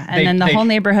 yeah. And then the whole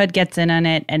neighborhood gets in on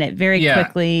it, and it very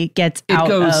quickly gets out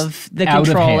of the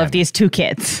control of these 2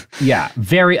 kids. Yeah,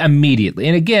 very immediately.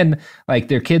 And again, like,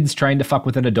 they're kids trying to fuck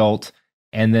with an adult,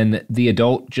 and then the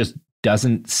adult just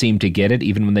doesn't seem to get it,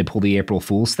 even when they pull the April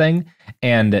Fool's thing.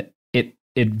 And it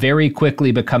very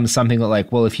quickly becomes something that,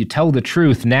 like, well, if you tell the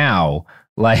truth now,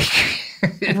 like...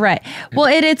 Right. Well,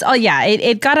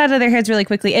 it got out of their heads really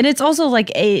quickly. And it's also like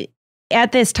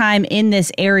at this time in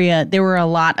this area, there were a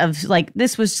lot of like,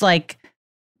 this was like,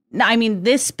 I mean,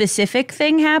 this specific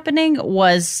thing happening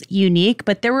was unique,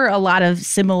 but there were a lot of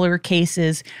similar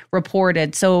cases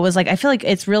reported. So it was like, I feel like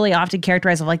it's really often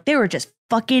characterized of like, they were just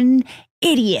fucking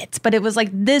idiots, but it was like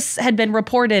this had been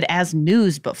reported as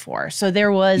news before. So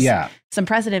there was some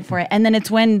precedent for it. And then it's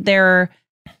when their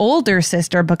older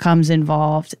sister becomes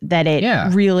involved that it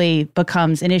really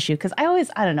becomes an issue. Because I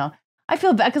don't know. I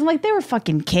feel bad because I'm like, they were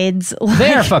fucking kids.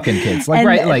 They are fucking kids. Like,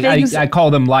 right. Like I call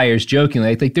them liars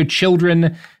jokingly. Like they're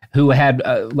children who had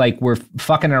were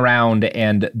fucking around,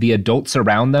 and the adults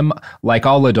around them, like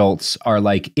all adults, are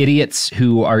like idiots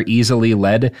who are easily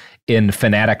led in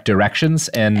fanatic directions.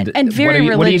 And very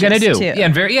religious, what are you going to do?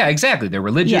 Too. Yeah, exactly. They're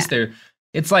religious. Yeah.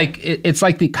 It's like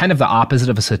the kind of the opposite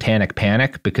of a satanic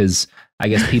panic, because I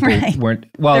guess people weren't.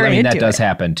 Well, I mean, that does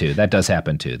happen too.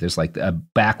 There's like a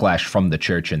backlash from the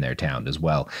church in their town as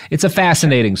well. It's a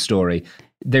fascinating story.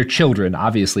 They're children.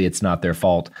 Obviously, it's not their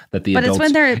fault that the adults. It's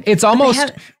when they're. It's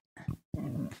almost.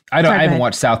 I haven't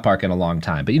watched South Park in a long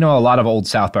time, but a lot of old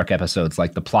South Park episodes,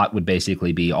 like the plot would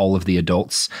basically be all of the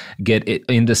adults get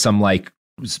into some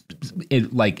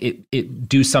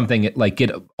do something, like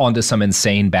get onto some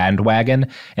insane bandwagon,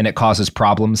 and it causes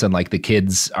problems, and like the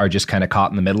kids are just kind of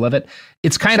caught in the middle of it.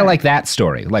 It's kind of like that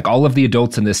story. Like all of the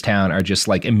adults in this town are just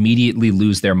like immediately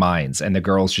lose their minds, and the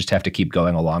girls just have to keep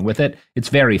going along with it. It's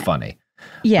very funny.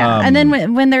 Yeah. And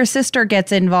then when their sister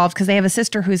gets involved, because they have a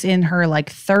sister who's in her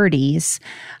like 30s,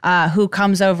 who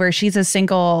comes over. She's a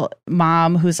single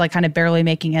mom who's like kind of barely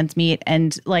making ends meet,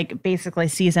 and like basically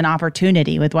sees an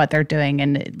opportunity with what they're doing,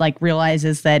 and like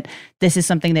realizes that this is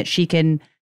something that she can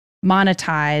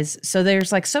monetize. So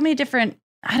there's like so many different,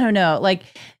 I don't know, like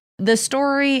the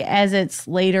story as it's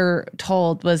later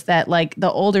told was that like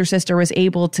the older sister was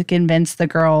able to convince the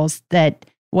girls that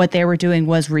what they were doing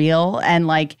was real, and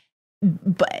like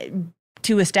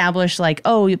to establish like,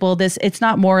 oh, well, it's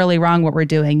not morally wrong what we're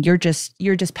doing. You're just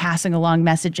passing along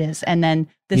messages. And then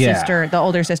the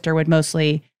older sister would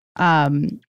mostly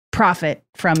profit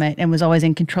from it, and was always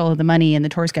in control of the money and the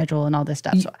tour schedule and all this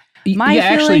stuff. So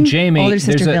actually, Jamie, older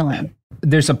sister villain.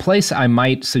 There's a place I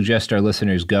might suggest our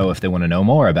listeners go if they want to know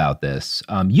more about this.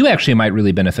 You actually might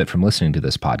really benefit from listening to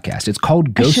this podcast. It's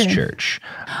called Ghost Church.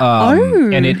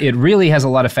 And it really has a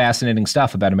lot of fascinating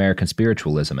stuff about American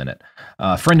spiritualism in it.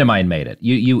 A friend of mine made it.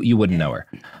 You wouldn't know her.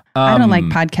 I don't like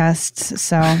podcasts,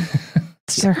 so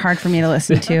they're hard for me to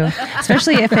listen to,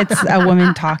 especially if it's a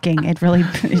woman talking. It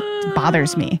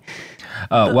bothers me.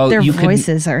 Their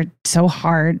voices are so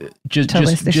hard to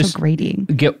listen. They're so grating.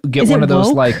 Get one of those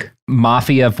woke? Like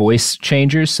mafia voice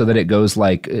changers, so that it goes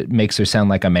like, it makes her sound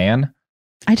like a man.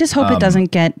 I just hope it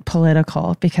doesn't get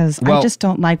political, because I just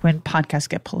don't like when podcasts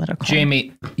get political.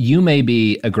 Jamie, you may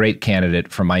be a great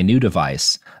candidate for my new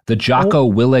device, the Jocko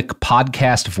Willink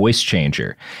podcast voice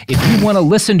changer. If you want to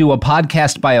listen to a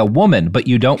podcast by a woman, but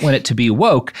you don't want it to be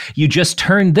woke, you just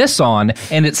turn this on,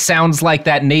 and it sounds like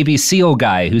that Navy SEAL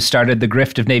guy who started the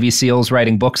grift of Navy SEALs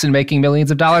writing books and making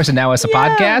millions of dollars, and now has a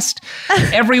podcast.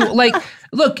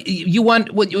 Look, you want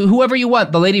whoever you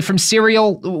want, the lady from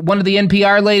Serial, one of the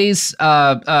NPR ladies,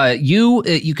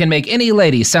 you can make any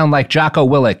lady sound like Jocko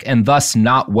Willink and thus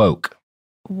not woke.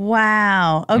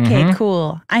 Wow. Okay,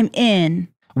 cool. I'm in.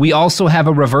 We also have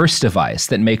a reverse device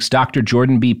that makes Dr.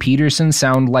 Jordan B. Peterson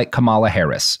sound like Kamala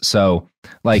Harris. So,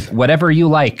 like, whatever you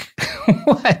like.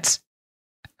 What?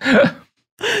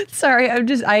 Sorry,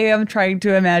 I am trying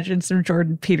to imagine some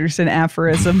Jordan Peterson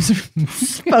aphorisms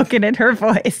spoken in her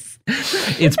voice.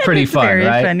 It's pretty fun, very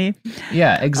right? Funny.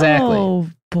 Yeah, exactly. Oh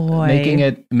boy,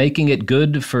 making it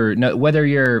good for whether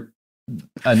you're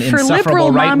an for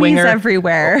insufferable right winger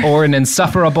everywhere, or an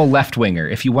insufferable left winger.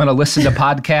 If you want to listen to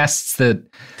podcasts that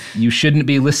you shouldn't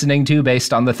be listening to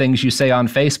based on the things you say on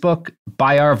Facebook,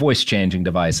 buy our voice changing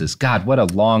devices. God, what a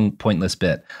long, pointless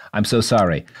bit. I'm so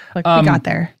sorry. Look, we got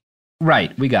there.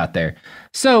 Right, we got there.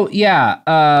 So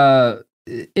yeah,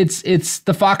 it's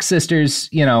the Fox sisters,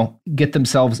 get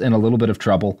themselves in a little bit of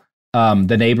trouble.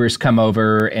 The neighbors come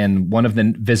over, and one of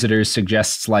the visitors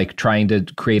suggests like trying to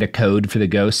create a code for the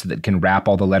ghost that can wrap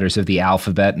all the letters of the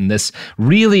alphabet. And this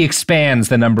really expands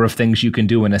the number of things you can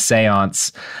do in a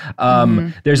seance.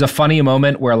 There's a funny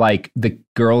moment where like the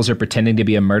girls are pretending to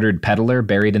be a murdered peddler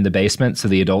buried in the basement. So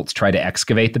the adults try to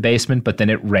excavate the basement, but then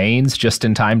it rains just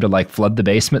in time to like flood the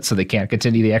basement, so they can't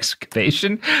continue the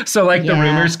excavation. So like the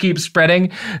rumors keep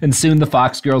spreading, and soon the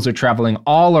Fox girls are traveling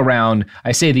all around,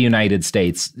 I say the United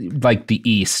States, like the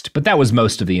East, but that was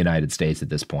most of the United States at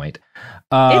this point.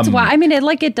 It's why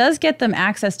it does get them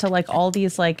access to like all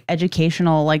these like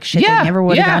educational like shit they never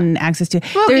would have gotten access to.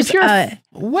 Well, there's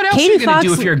what else are you going to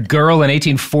do if you're a girl in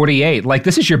 1848? Like,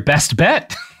 this is your best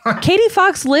bet. Katie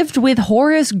Fox lived with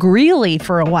Horace Greeley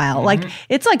for a while. Like,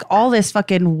 it's like all this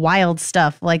fucking wild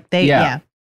stuff. Like their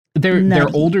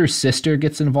older sister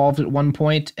gets involved at one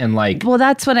point, and like, well,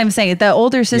 that's what I'm saying. The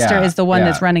older sister is the one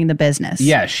that's running the business.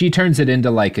 Yeah, she turns it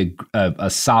into like a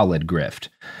solid grift.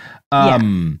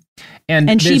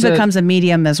 And she becomes a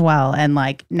medium as well, and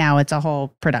like now it's a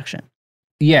whole production.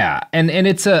 Yeah, and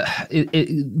it's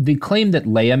the claim that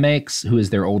Leia makes, who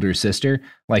is their older sister,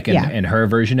 like in her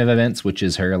version of events, which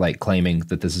is her like claiming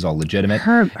that this is all legitimate.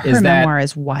 Her memoir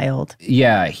is wild.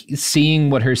 Yeah,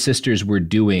 seeing what her sisters were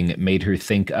doing made her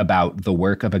think about the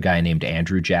work of a guy named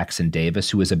Andrew Jackson Davis,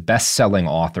 who was a best-selling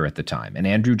author at the time. And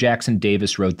Andrew Jackson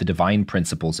Davis wrote The Divine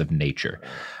Principles of Nature.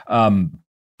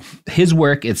 His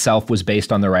work itself was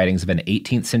based on the writings of an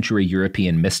 18th century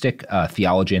European mystic,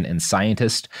 theologian, and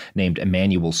scientist named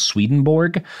Emanuel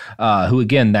Swedenborg, who,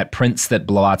 again, that prince that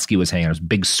Blavatsky was hanging out, was a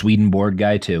big Swedenborg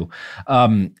guy, too.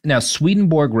 Now,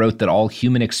 Swedenborg wrote that all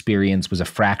human experience was a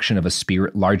fraction of a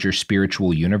larger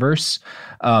spiritual universe.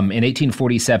 In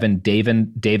 1847,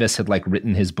 Davis had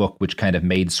written his book, which kind of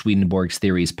made Swedenborg's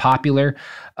theories popular.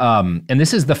 And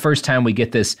this is the first time we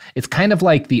get this. It's kind of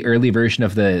like the early version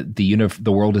of the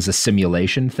world is a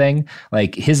simulation thing.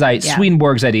 Like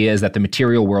Swedenborg's idea is that the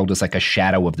material world is like a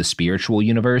shadow of the spiritual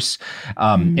universe.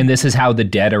 And this is how the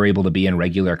dead are able to be in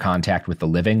regular contact with the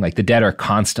living. Like the dead are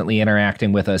constantly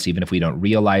interacting with us, even if we don't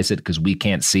realize it, because we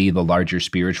can't see the larger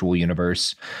spiritual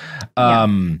universe.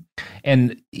 And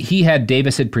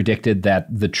Davis had predicted that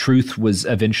the truth was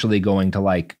eventually going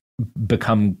to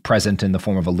become present in the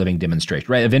form of a living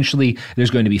demonstration, right? Eventually,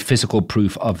 there's going to be physical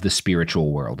proof of the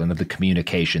spiritual world and of the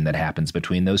communication that happens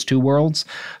between those two worlds.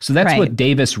 So that's what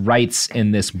Davis writes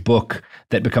in this book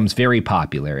that becomes very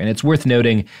popular. And it's worth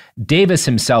noting, Davis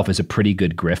himself is a pretty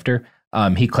good grifter.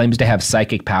 He claims to have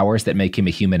psychic powers that make him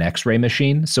a human X-ray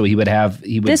machine. So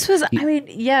it's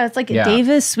like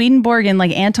Davis, Swedenborg, and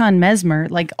Anton Mesmer,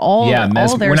 all their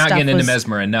we're not stuff getting into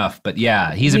Mesmer enough, but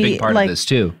he's a big part of this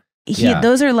too.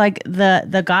 Those are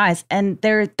the guys, and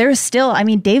they're still,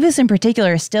 Davis in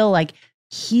particular is still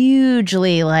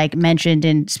hugely mentioned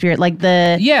in spirit.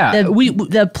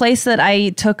 The place that I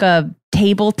took a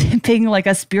table tipping,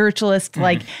 a spiritualist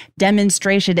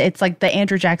demonstration. It's the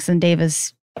Andrew Jackson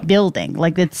Davis building.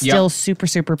 It's still super,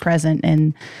 super present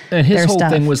in and his their whole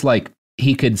stuff. thing was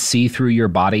he could see through your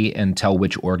body and tell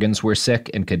which organs were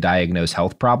sick and could diagnose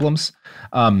health problems.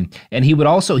 And he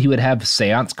would have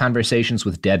seance conversations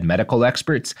with dead medical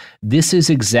experts. This is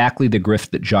exactly the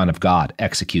grift that John of God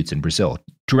executes in Brazil.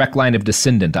 Direct line of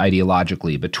descendant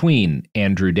ideologically between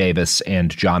Andrew Davis and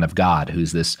John of God,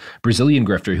 who's this Brazilian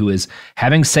grifter who is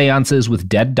having seances with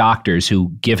dead doctors who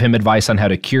give him advice on how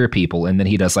to cure people, and then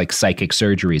he does psychic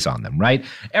surgeries on them, right?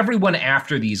 Everyone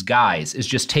after these guys is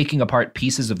just taking apart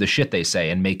pieces of the shit they say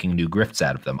and making new grifts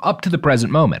out of them up to the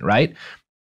present moment, right?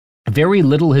 Very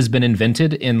little has been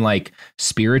invented in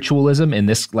spiritualism in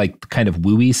this kind of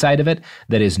woo-y side of it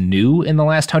that is new in the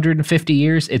last 150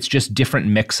 years. It's just different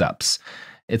mix-ups.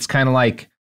 It's kind of I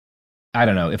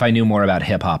don't know, if I knew more about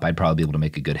hip hop, I'd probably be able to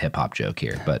make a good hip hop joke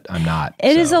here, but I'm not.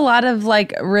 It is a lot of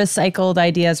recycled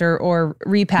ideas or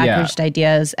repackaged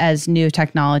ideas as new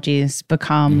technologies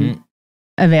become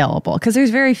available, because there's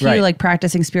very few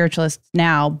practicing spiritualists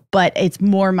now, but it's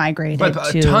more migrated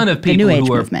to a ton of people, the New Age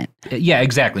movement. Yeah,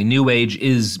 exactly. New Age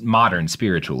is modern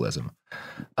spiritualism.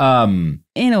 In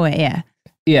a way, yeah.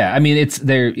 Yeah, it's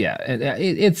there. Yeah,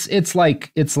 it's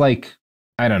like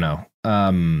I don't know.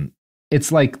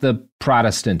 It's like the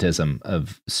Protestantism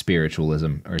of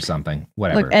spiritualism or something,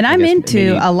 whatever. Look, and I'm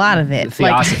into a lot of it.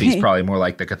 Theosophy is probably more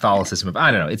like the Catholicism of, I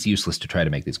don't know, it's useless to try to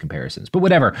make these comparisons. But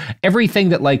whatever, everything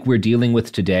that we're dealing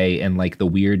with today and the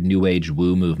weird New Age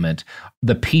woo movement,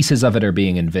 the pieces of it are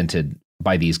being invented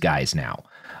by these guys now.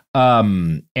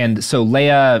 And so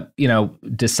Leia,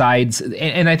 decides,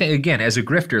 and I think, again, as a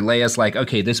grifter, Leia's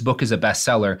okay, this book is a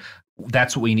bestseller.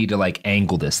 That's what we need to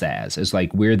angle this as, is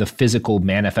we're the physical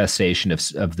manifestation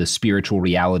of the spiritual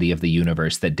reality of the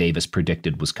universe that Davis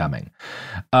predicted was coming.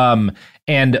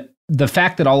 And the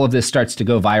fact that all of this starts to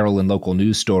go viral in local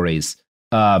news stories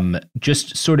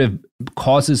just sort of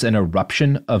causes an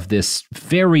eruption of this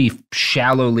very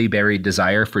shallowly buried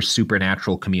desire for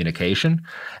supernatural communication.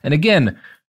 And again,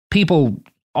 people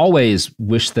always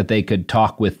wish that they could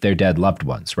talk with their dead loved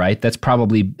ones, right? That's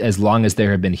probably, as long as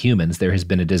there have been humans, there has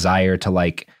been a desire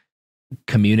to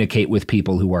communicate with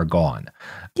people who are gone.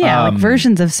 Yeah,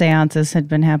 versions of seances had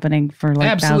been happening for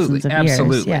thousands of years.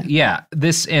 Absolutely. Yeah.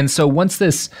 Once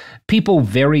this, people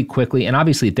very quickly, and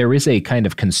obviously there is a kind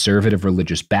of conservative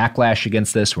religious backlash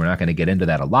against this. We're not going to get into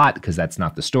that a lot because that's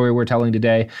not the story we're telling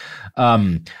today.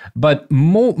 But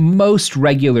most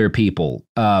regular people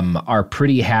are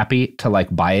pretty happy to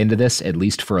buy into this, at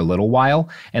least for a little while.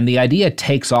 And the idea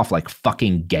takes off like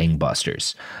fucking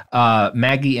gangbusters.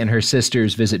 Maggie and her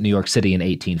sisters visit New York City in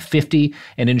 1850.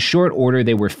 And in short order,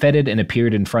 they were feted and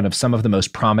appeared in front of some of the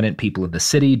most prominent people in the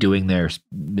city doing their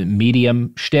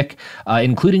medium shtick,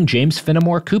 including James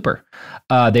Fenimore Cooper.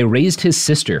 They raised his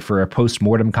sister for a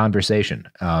post-mortem conversation,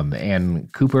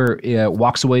 and Cooper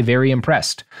walks away very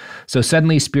impressed. So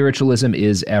suddenly spiritualism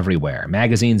is everywhere.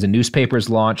 Magazines and newspapers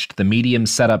launched. The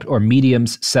mediums set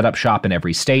up shop in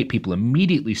every state. People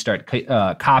immediately start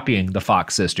copying the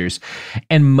Fox sisters,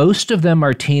 and most of them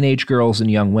are teenage girls and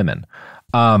young women.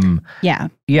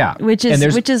 Yeah. Which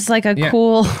is like a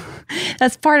cool,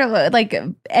 that's part of like,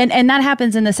 and that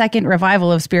happens in the second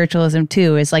revival of spiritualism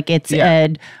too, is like, it's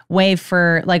a way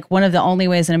for like one of the only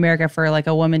ways in America for like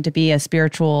a woman to be a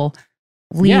spiritual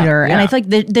leader. And I feel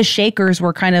like the Shakers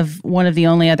were kind of one of the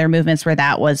only other movements where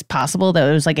that was possible. That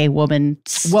it was like a woman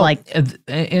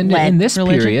in this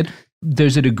religion. Period,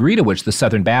 there's a degree to which the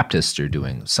Southern Baptists are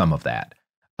doing some of that.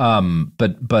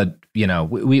 But you know,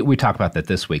 we talked about that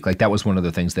this week. Like that was one of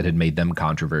the things that had made them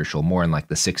controversial more in like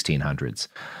the 1600s.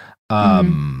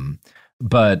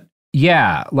 But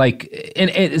yeah, like,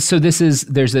 and so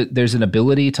there's an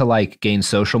ability to like gain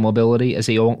social mobility as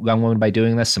a young woman by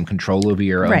doing this, some control over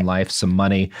your own life, some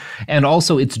money. And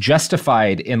also it's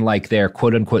justified in like their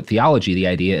quote unquote theology. The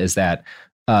idea is that,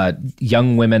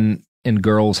 young women and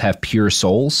girls have pure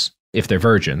souls if they're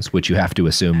virgins, which you have to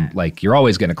assume like you're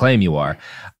always going to claim you are.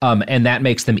 And that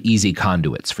makes them easy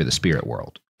conduits for the spirit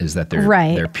world, is that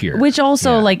they're pure. Which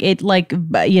also like it like,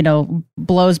 you know,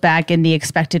 blows back in the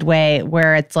expected way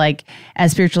where it's like,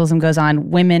 as spiritualism goes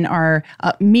on, women are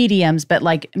mediums, but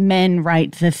like men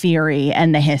write the theory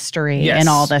and the history and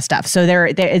all this stuff. So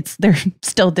they're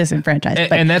still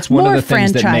disenfranchised. And that's one of the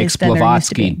things that makes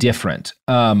Blavatsky different.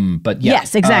 But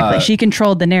yes, exactly. She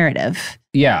controlled the narrative.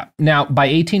 Yeah. Now, by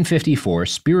 1854,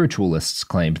 spiritualists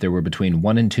claimed there were between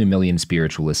 1 and 2 million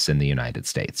spiritualists in the United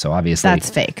States. So obviously, that's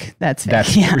fake. That's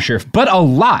for sure. But a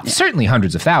lot, certainly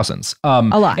hundreds of thousands. A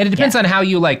lot. And it depends on how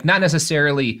you like, not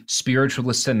necessarily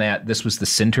spiritualists in that this was the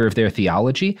center of their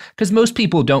theology, because most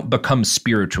people don't become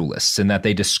spiritualists in that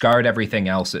they discard everything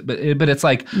else. But it's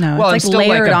like, well, I'm still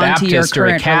like a Baptist or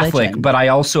a Catholic, religion. But I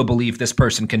also believe this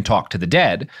person can talk to the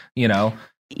dead, you know?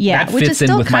 Yeah, that fits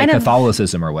in with my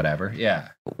Catholicism or whatever. Yeah,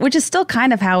 which is still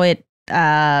kind of how it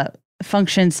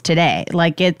functions today.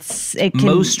 Like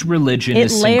most religion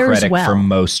is syncretic for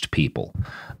most people.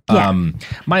 Yeah.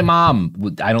 My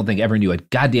mom, I don't think ever knew a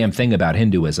goddamn thing about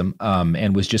Hinduism,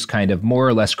 and was just kind of more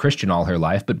or less Christian all her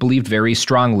life, but believed very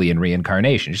strongly in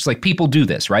reincarnation. She's like, people do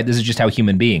this, right? This is just how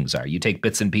human beings are. You take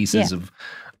bits and pieces of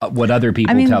what other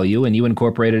people tell you, and you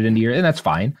incorporate it into and that's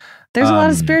fine. There's a lot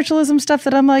of spiritualism stuff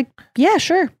that I'm like, yeah,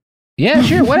 sure. Yeah,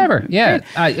 sure, whatever. Yeah,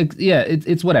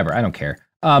 it's whatever. I don't care.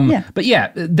 But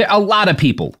a lot of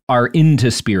people are into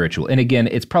spiritual. And again,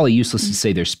 it's probably useless to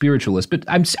say they're spiritualists, but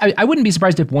I wouldn't be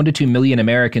surprised if 1 to 2 million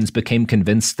Americans became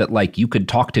convinced that like you could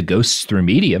talk to ghosts through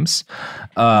mediums.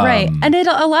 Right. And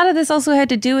a lot of this also had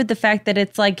to do with the fact that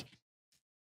it's like,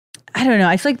 I don't know.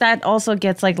 I feel like that also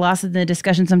gets like lost in the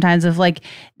discussion sometimes of like,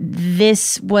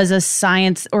 this was a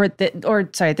science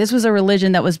this was a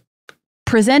religion that was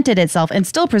presented itself and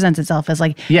still presents itself as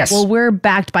like, well, we're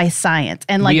backed by science.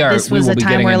 And like, this was a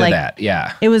time where like,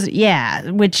 it was,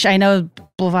 which I know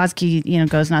Blavatsky, you know,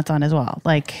 goes nuts on as well.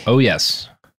 Like, oh yes.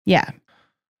 Yeah.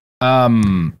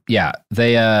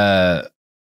 They,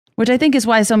 which I think is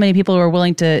why so many people were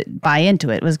willing to buy into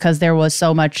it, was because there was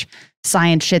so much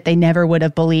science shit they never would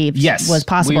have believed was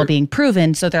possible being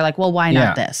proven. So they're like, well, why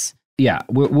not this? Yeah,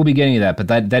 we'll be getting to that.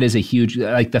 But that is a huge,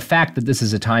 like the fact that this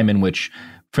is a time in which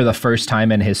for the first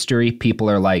time in history, people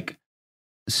are like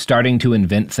starting to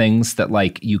invent things that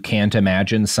like you can't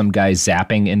imagine some guy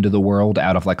zapping into the world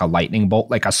out of like a lightning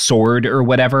bolt, like a sword or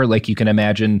whatever. Like you can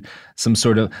imagine some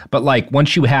sort of, but like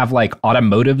once you have like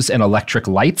automotives and electric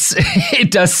lights, it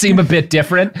does seem a bit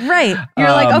different. Right.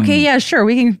 You're like, okay, yeah, sure.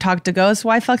 We can talk to ghosts.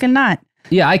 Why fucking not?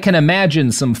 Yeah, I can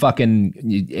imagine some fucking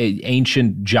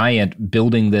ancient giant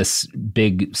building this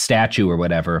big statue or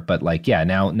whatever. But like, yeah,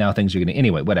 now things are going to,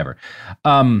 anyway, whatever.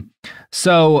 By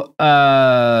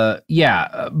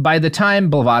the time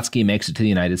Blavatsky makes it to the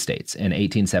United States in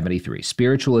 1873,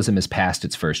 spiritualism has passed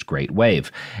its first great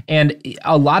wave. And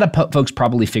a lot of folks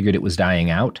probably figured it was dying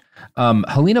out.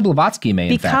 Helena Blavatsky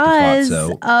may in fact have thought so.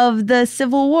 Because of the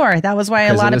Civil War. That was why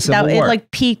a lot of it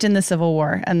like peaked in the Civil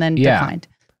War and then declined.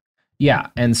 Yeah,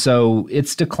 and so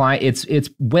it's decline. It's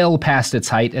well past its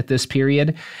height at this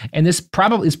period, and this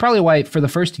is probably why for the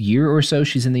first year or so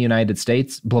she's in the United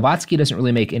States, Blavatsky doesn't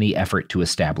really make any effort to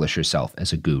establish herself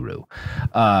as a guru.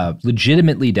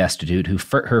 Legitimately destitute,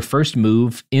 her first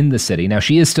move in the city. Now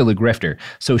she is still a grifter,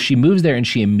 so she moves there and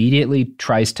she immediately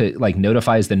tries to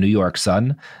notifies the New York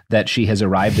Sun that she has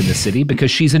arrived in the city because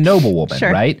she's a noblewoman,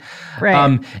 sure. right?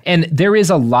 Right. And there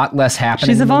is a lot less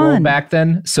happening in the world back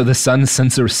then. So the Sun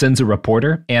sends a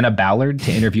reporter, Anna Ballard,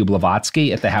 to interview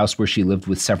Blavatsky at the house where she lived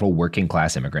with several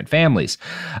working-class immigrant families.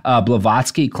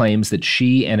 Blavatsky claims that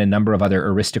she and a number of other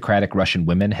aristocratic Russian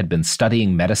women had been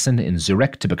studying medicine in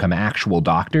Zurich to become actual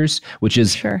doctors, which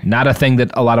is not a thing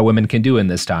that a lot of women can do in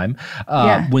this time.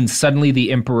 When suddenly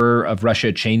the emperor of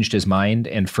Russia changed his mind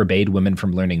and forbade women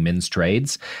from learning men's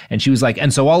trades. And she was like,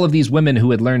 and so all of these women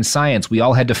who had learned science, we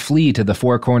all had to flee to the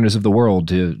four corners of the world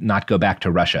to not go back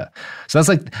to Russia. So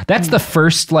that's the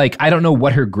first, I don't know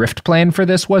what her grift plan for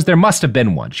this was. There must have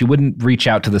been one. She wouldn't reach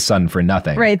out to the Sun for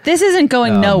nothing. Right. This isn't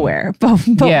going nowhere. But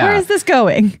where is this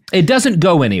going? It doesn't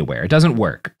go anywhere. It doesn't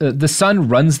work. The Sun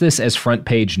runs this as front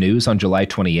page news on July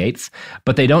 28th,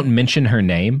 but they don't mention her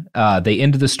name. They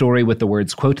end the story with the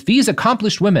words, quote, "These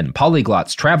accomplished women,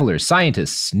 polyglots, travelers,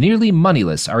 scientists, nearly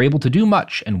moneyless, are able to do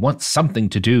much and want something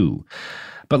to do."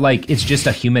 But it's just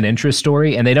a human interest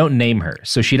story, and they don't name her.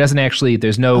 So she doesn't actually,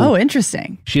 there's no... Oh,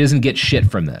 interesting. She doesn't get shit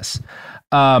from this.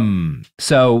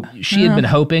 So she had been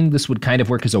hoping this would kind of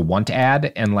work as a want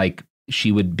ad, and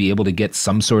she would be able to get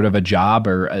some sort of a job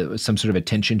or some sort of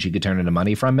attention she could turn into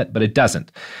money from it, but it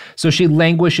doesn't. So she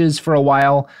languishes for a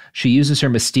while. She uses her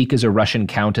mystique as a Russian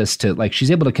countess to she's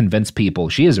able to convince people.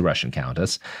 She is a Russian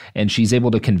countess, and she's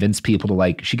able to convince people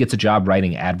to she gets a job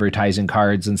writing advertising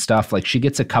cards and stuff. She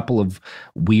gets a couple of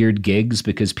weird gigs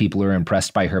because people are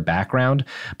impressed by her background,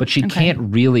 but she can't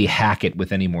really hack it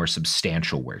with any more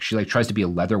substantial work. She tries to be a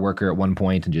leather worker at one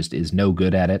point and just is no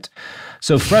good at it.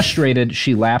 So frustrated,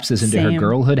 she lapses into her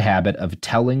girlhood habit of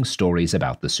telling stories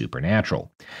about the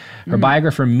supernatural. Her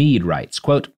biographer Mead writes,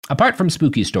 quote, "Apart from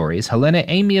spooky stories, Helena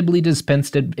amiably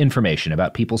dispensed information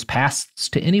about people's pasts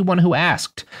to anyone who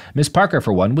asked. Miss Parker,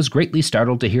 for one, was greatly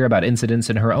startled to hear about incidents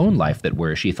in her own life that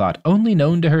were, she thought, only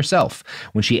known to herself.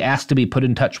 When she asked to be put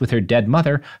in touch with her dead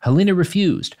mother, Helena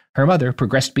refused. Her mother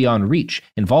progressed beyond reach,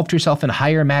 involved herself in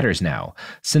higher matters now.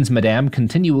 Since Madame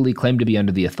continually claimed to be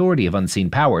under the authority of unseen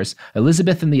powers,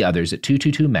 Elizabeth and the others at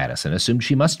 222 Madison assumed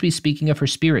she must be speaking of her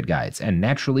spirit guides and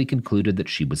naturally concluded that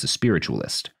she was a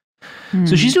spiritualist."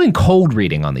 So she's doing cold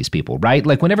reading on these people, right?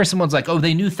 Whenever someone's like, oh,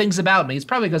 they knew things about me, it's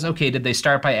probably because, okay, did they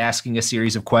start by asking a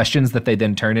series of questions that they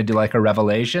then turn into a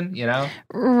revelation,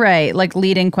 Right,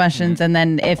 leading questions, and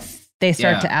then if they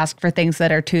start to ask for things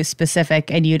that are too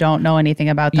specific and you don't know anything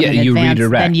about them in advance,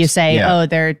 redirect. then you say,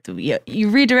 you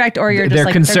redirect, or you're just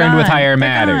they're concerned with higher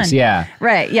matters. Yeah.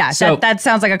 Right. Yeah. So, that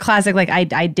sounds like a classic,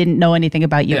 I didn't know anything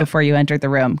about you before you entered the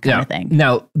room kind of thing.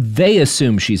 Now, they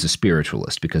assume she's a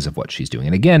spiritualist because of what she's doing.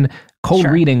 And again, cold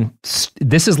reading,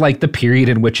 this is the period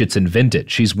in which it's invented.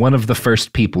 She's one of the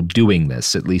first people doing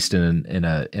this, at least in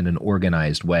an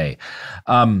organized way.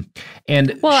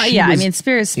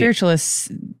 Spiritualists...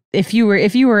 If you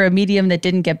were a medium that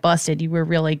didn't get busted, you were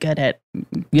really good at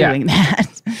doing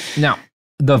that. Now,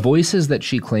 the voices that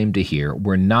she claimed to hear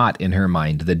were not, in her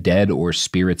mind, the dead or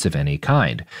spirits of any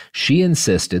kind. She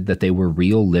insisted that they were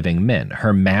real living men.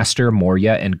 Her master,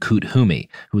 Morya, and Kuthumi,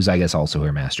 who's, I guess, also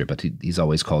her master, but he's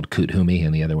always called Kuthumi,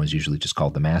 and the other one's usually just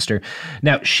called the master.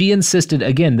 Now, she insisted,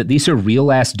 again, that these are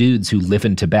real-ass dudes who live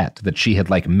in Tibet, that she had,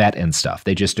 met and stuff.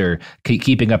 They just are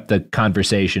keeping up the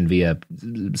conversation via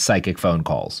psychic phone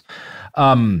calls.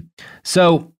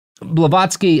 So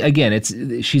Blavatsky, again,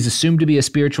 she's assumed to be a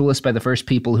spiritualist by the first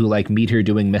people who meet her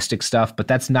doing mystic stuff, but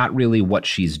that's not really what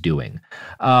she's doing.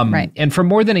 Right. And for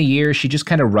more than a year, she just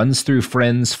kind of runs through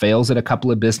friends, fails at a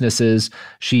couple of businesses.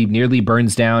 She nearly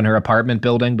burns down her apartment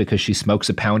building because she smokes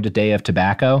a pound a day of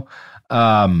tobacco.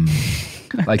 That's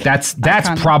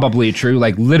probably true.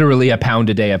 Literally a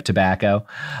pound a day of tobacco.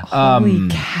 Holy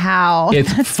cow.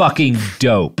 It's fucking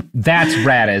dope. That's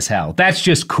rad as hell. That's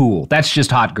just cool. That's just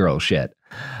hot girl shit.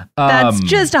 That's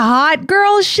just hot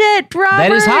girl shit, Robert.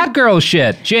 That is hot girl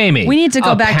shit, Jamie. We need to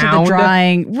go back to the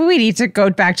drawing. We need to go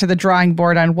back to the drawing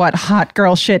board on what hot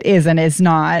girl shit is and is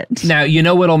not. Now, you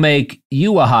know what'll make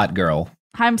you a hot girl?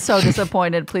 I'm so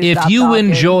disappointed. Please if stop you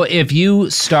talking. If you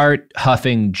start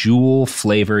huffing Juul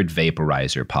flavored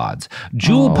vaporizer pods.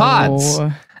 Juul pods,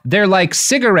 they're like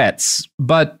cigarettes,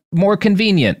 but more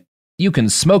convenient. You can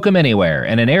smoke them anywhere,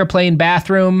 in an airplane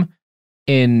bathroom,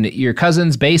 in your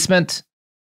cousin's basement,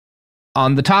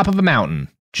 on the top of a mountain.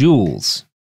 Juuls.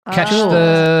 Catch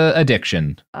the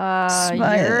addiction. You're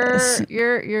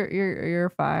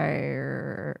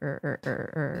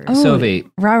fired. Sophie.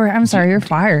 Robert, I'm sorry, you're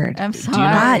fired. I'm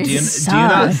sorry.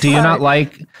 Do you not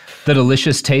like the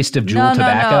delicious taste of Juul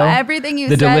tobacco? No. Everything you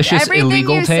the said. Delicious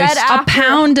illegal taste. A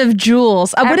pound of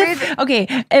Juuls.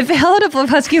 If Helena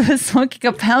Blavatsky was smoking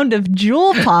a pound of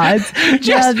Juul pods,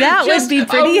 that would be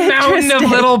pretty interesting. A mountain of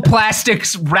little plastic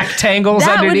rectangles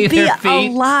underneath her feet. That would be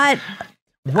a lot.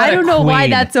 What I don't know why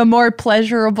that's a more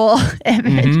pleasurable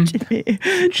image.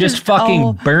 Just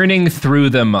fucking burning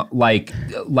through them like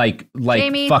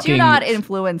Jamie, fucking. do not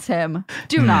influence him.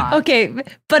 Do not. Okay,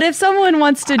 but if someone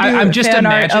wants to do I'm just fan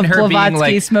art of her Blavatsky being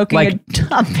like smoking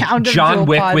a pound of John Juul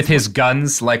Wick pods with his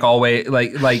guns, like always,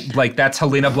 like that's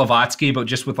Helena Blavatsky, but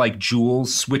just with like Juuls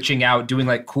switching out, doing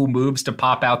like cool moves to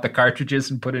pop out the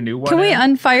cartridges and put a new one. Can we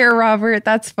unfire Robert?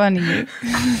 That's funny.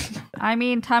 I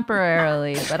mean,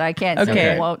 temporarily, but I can't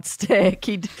say it won't stick.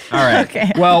 All right.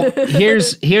 Okay. Well,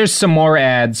 here's some more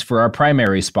ads for our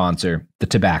primary sponsor, the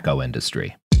tobacco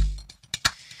industry.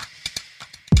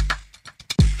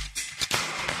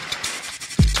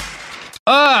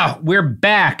 We're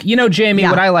back. You know, Jamie,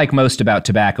 what I like most about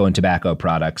tobacco and tobacco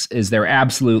products is their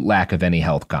absolute lack of any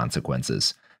health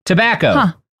consequences.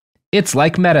 Tobacco, it's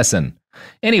like medicine.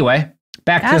 Anyway,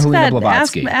 back to Helena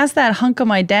Blavatsky. Ask that hunk of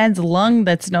my dad's lung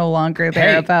that's no longer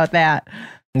there about that.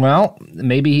 Well,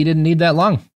 maybe he didn't need that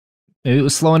lung. Maybe it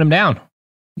was slowing him down.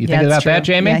 You think about that,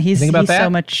 Jamie? Yeah, he's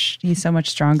so much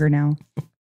stronger now.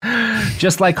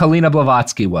 Just like Helena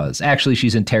Blavatsky was. Actually,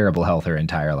 she's in terrible health her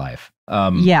entire life.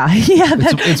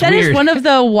 That is one of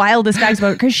the wildest facts about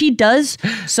her, because she does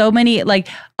so many, like,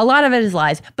 a lot of it is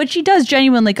lies, but she does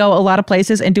genuinely go a lot of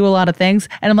places and do a lot of things.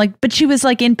 And I'm like, but she was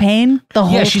like in pain the whole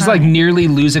time. Yeah, she's like nearly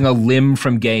losing a limb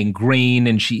from gangrene,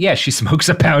 and she smokes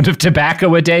a pound of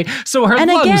tobacco a day, so her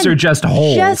lungs are just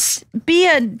holes.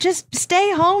 Just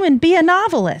stay home and be a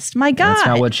novelist. My God, that's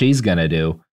not what she's gonna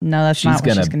do. No, that's not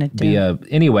what she's going to do.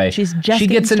 Anyway, she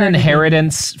gets an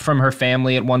inheritance from her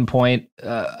family at one point.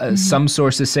 Some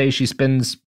sources say she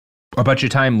spends a bunch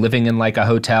of time living in like a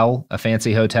hotel, a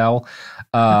fancy hotel.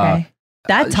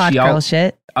 That's hot girl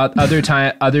shit.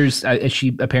 Others,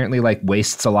 she apparently like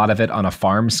wastes a lot of it on a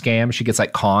farm scam. She gets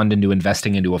like conned into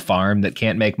investing into a farm that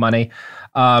can't make money.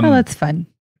 That's fun.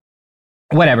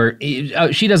 Whatever.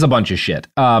 She does a bunch of shit.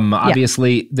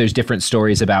 Obviously, there's different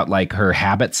stories about like her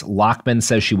habits. Lockman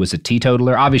says she was a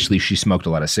teetotaler. Obviously, she smoked a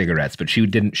lot of cigarettes, but she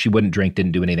wouldn't drink,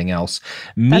 didn't do anything else.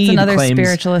 That's another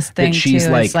spiritualist thing too.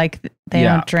 It's like they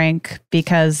don't drink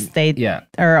because they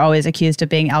are always accused of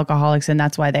being alcoholics, and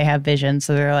that's why they have visions.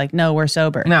 So they're like, no, we're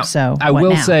sober. Now, so I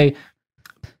will say,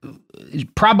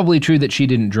 probably true that she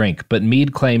didn't drink, but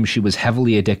Mead claims she was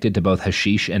heavily addicted to both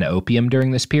hashish and opium during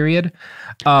this period.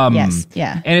 Yes,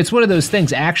 yeah. And it's one of those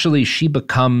things, actually, she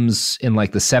becomes, in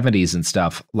like the 70s and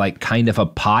stuff, like kind of a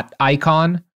pot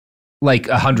icon, like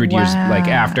 100 years like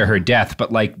after her death.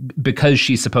 But like, because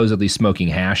she's supposedly smoking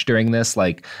hash during this,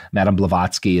 like Madame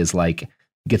Blavatsky is like,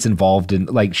 gets involved in,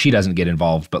 like, she doesn't get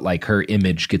involved, but like her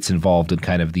image gets involved in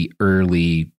kind of the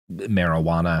early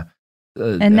marijuana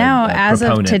and now, as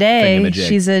of today,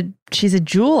 she's a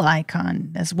Juul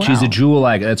icon as well. She's a Juul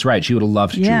icon. That's right. She would have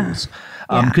loved Juuls.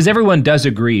 Because everyone does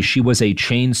agree she was a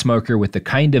chain smoker with the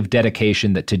kind of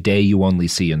dedication that today you only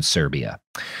see in Serbia.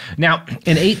 Now,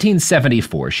 in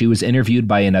 1874, she was interviewed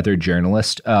by another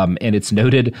journalist, and it's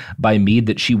noted by Mead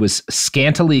that she was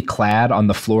scantily clad on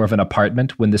the floor of an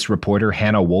apartment when this reporter,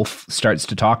 Hannah Wolf, starts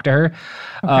to talk to her.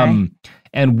 Okay.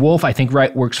 And Wolf, I think,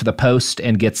 works for the Post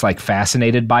and gets like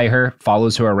fascinated by her,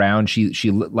 follows her around. She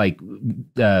like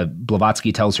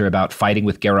Blavatsky tells her about fighting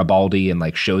with Garibaldi and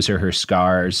like shows her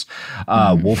scars.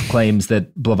 Wolf claims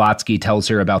that Blavatsky tells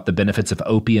her about the benefits of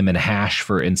opium and hash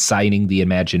for inciting the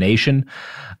imagination.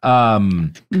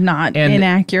 Not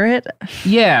inaccurate.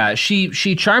 Yeah,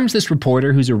 she charms this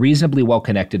reporter who's a reasonably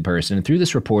well-connected person. And through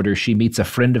this reporter, she meets a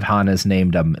friend of Hannah's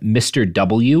named Mr.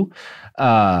 W,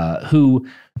 who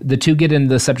the two get into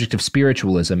the subject of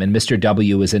spiritualism, and Mr.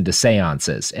 W is into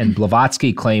seances. And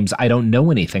Blavatsky claims, I don't know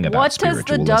anything about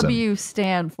spiritualism. What does the W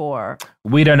stand for?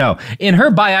 We don't know. In her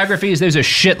biographies, there's a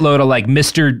shitload of like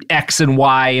Mr. X and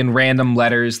Y in random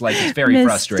letters. Like, it's very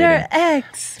frustrating. Mr.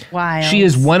 X. Wild. She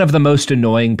is one of the most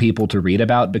annoying people to read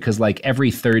about, because like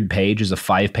every third page is a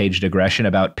 5-page digression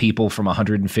about people from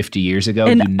 150 years ago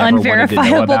An you never wanted to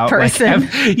know about. Person.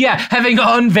 Having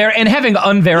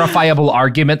unverifiable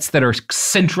arguments that are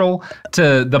central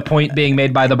to the point being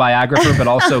made by the biographer, but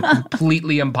also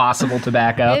completely impossible to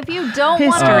back up. If you don't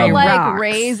want to like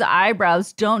raise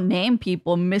eyebrows, don't name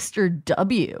people Mr.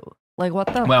 W. Like,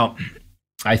 what the? Well,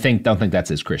 I don't think that's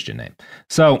his Christian name.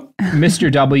 So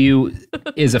Mr. W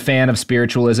is a fan of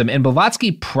spiritualism, and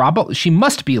Blavatsky she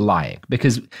must be lying,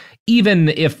 because even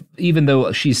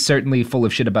though she's certainly full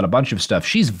of shit about a bunch of stuff,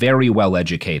 she's very well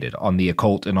educated on the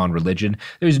occult and on religion.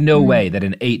 There's no way that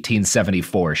in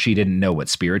 1874 she didn't know what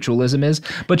spiritualism is,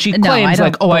 but she claims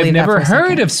I've never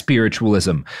heard of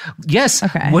spiritualism. Yes.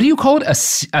 Okay. What do you call it?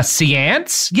 A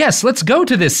seance? Yes. Let's go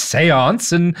to this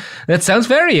seance, and that sounds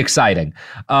very exciting.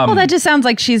 Well, that just sounds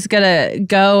like she's gonna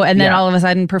go and then all of a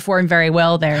sudden perform very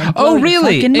well there. Oh,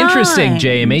 really? Interesting,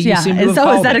 Jamie. You seem to have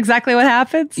so is that exactly what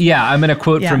happens? Yeah, I'm going to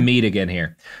quote from Mead again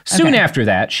here. Soon after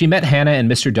that, she met Hannah and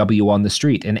Mr. W on the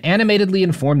street and animatedly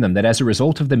informed them that as a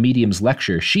result of the medium's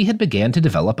lecture, she had began to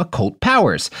develop occult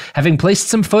powers. Having placed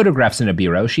some photographs in a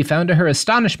bureau, she found to her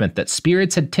astonishment that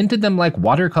spirits had tinted them like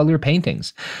watercolor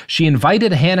paintings. She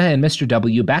invited Hannah and Mr.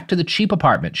 W back to the cheap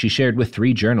apartment she shared with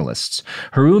 3 journalists.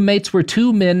 Her roommates were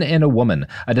 2 men and a woman,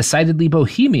 a decidedly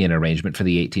bohemian arrangement for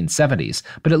the 1870s,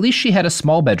 but at least she had a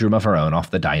small bedroom of her own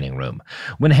off the dining room.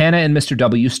 When Hannah and Mr.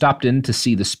 W stopped in to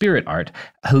see the spirit art,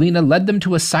 Helena led them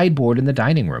to a sideboard in the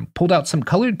dining room, pulled out some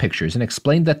colored pictures, and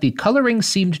explained that the coloring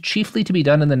seemed chiefly to be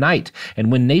done in the night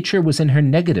and when nature was in her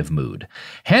negative mood.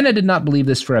 Hannah did not believe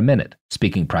this for a minute.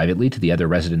 Speaking privately to the other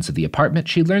residents of the apartment,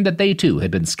 she learned that they too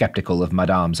had been skeptical of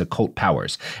Madame's occult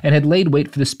powers and had laid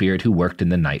wait for the spirit who worked in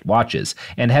the night watches,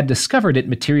 and had discovered it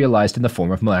materialized in the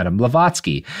form of Madame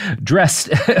Blavatsky, dressed.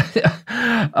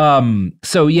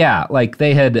 So yeah, like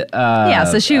they had.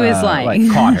 So she was lying.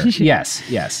 Like caught her. Yes.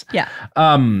 Yeah.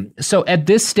 So at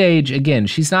this stage, again,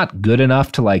 she's not good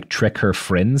enough to like trick her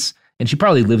friends. And she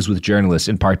probably lives with journalists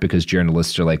in part because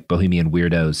journalists are like bohemian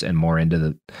weirdos and more into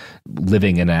the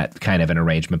living in that kind of an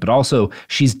arrangement. But also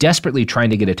she's desperately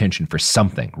trying to get attention for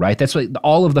something, right? That's what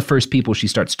all of the first people she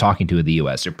starts talking to in the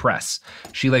US are press.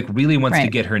 She like really wants to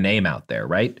get her name out there,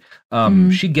 right?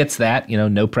 She gets that,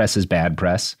 no press is bad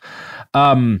press.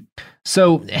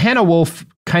 So Hannah Wolf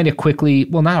kind of quickly,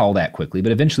 well, not all that quickly,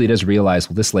 but eventually does realize,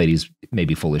 well, this lady's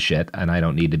maybe full of shit and I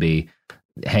don't need to be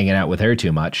hanging out with her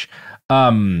too much.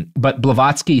 But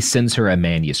Blavatsky sends her a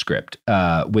manuscript,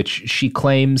 which she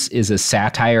claims is a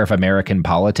satire of American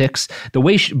politics. The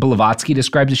way Blavatsky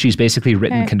describes it, she's basically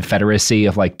written Confederacy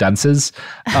of like dunces.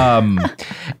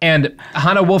 And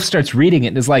Hannah Wolf starts reading it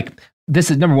and is like,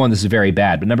 this is number one, this is very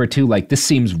bad. But number two, like, this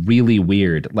seems really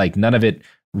weird. Like none of it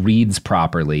reads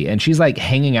properly. And she's like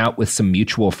hanging out with some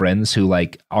mutual friends who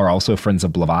like are also friends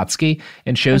of Blavatsky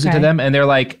and shows it to them. And they're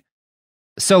like,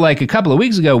 so like a couple of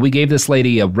weeks ago, we gave this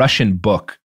lady a Russian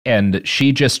book and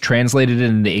she just translated it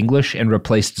into English and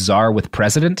replaced Tsar with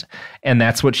president. And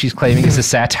that's what she's claiming is a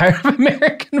satire of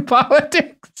American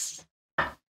politics.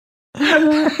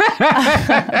 That's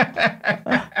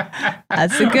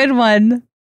a good one.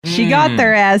 She got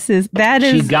their asses.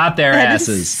 She got their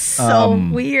asses. So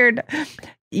weird.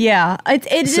 Yeah,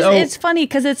 it's funny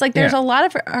because it's like there's a lot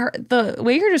of her, the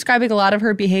way you're describing a lot of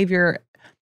her behavior.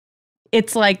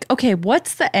 It's like, okay,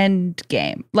 what's the end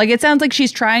game? Like, it sounds like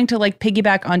she's trying to like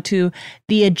piggyback onto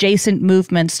the adjacent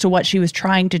movements to what she was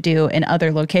trying to do in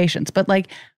other locations. But like,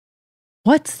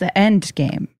 what's the end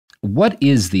game? What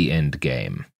is the end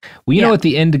game? Well, you know what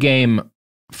the end game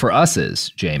for us is,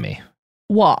 Jamie?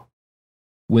 What?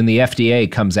 When the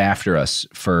FDA comes after us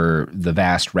for the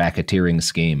vast racketeering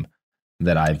scheme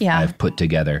that I've put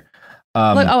together.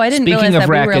 Look, I didn't realize that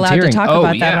we were allowed to talk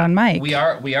about that on mic. We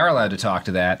are allowed to talk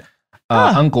to that.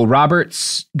 Uncle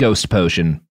Robert's ghost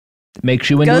potion makes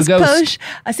you into a ghost.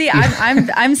 See,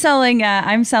 I'm selling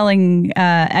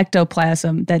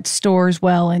ectoplasm that stores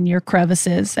well in your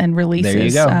crevices and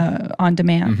releases on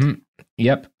demand. Mm-hmm.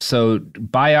 Yep. So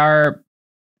buy our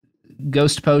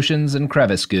ghost potions and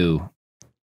crevice goo.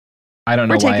 I don't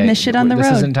know why. We're taking this shit on the road.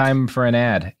 This isn't time for an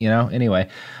ad, Anyway.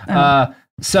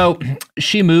 So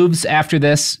she moves after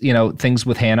this, things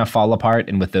with Hannah fall apart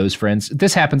and with those friends.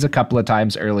 This happens a couple of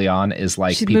times early on is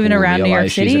like she's people moving around New York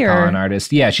City she's a con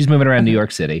artist. Yeah, she's moving around New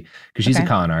York City because she's a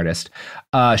con artist.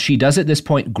 She does at this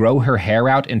point grow her hair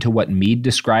out into what Mead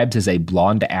describes as a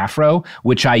blonde afro,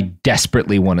 which I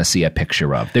desperately want to see a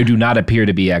picture of. There do not appear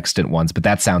to be extant ones, but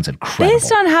that sounds incredible.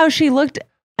 Based on how she looked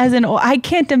I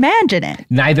can't imagine it.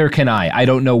 Neither can I. I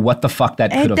don't know what the fuck that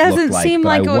could have looked like. It doesn't seem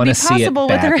like it would be possible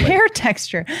with her hair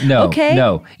texture.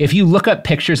 No. If you look up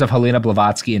pictures of Helena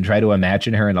Blavatsky and try to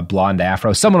imagine her in a blonde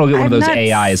afro, someone will get one of those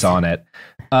AIs on it.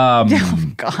 Oh,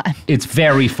 God. It's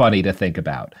very funny to think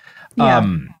about.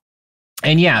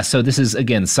 Yeah. So this is,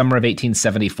 again, summer of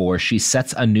 1874. She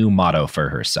sets a new motto for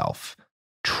herself.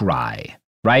 Try,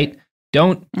 right?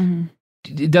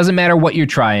 It doesn't matter what you're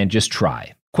trying, just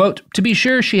try. Quote, to be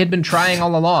sure, she had been trying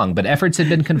all along, but efforts had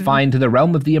been confined to the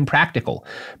realm of the impractical.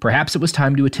 Perhaps it was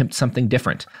time to attempt something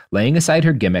different. Laying aside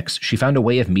her gimmicks, she found a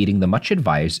way of meeting the much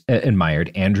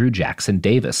admired Andrew Jackson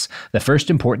Davis, the first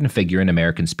important figure in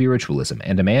American spiritualism,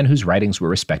 and a man whose writings were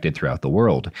respected throughout the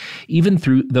world. Even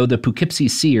though the Poughkeepsie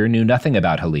seer knew nothing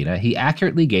about Helena, he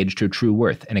accurately gauged her true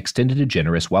worth and extended a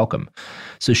generous welcome.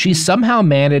 So she somehow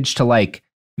manages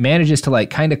to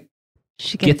kind of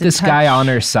get this guy on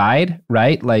her side,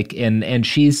 right? Like, and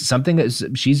she's something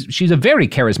that she's a very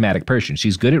charismatic person.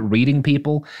 She's good at reading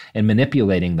people and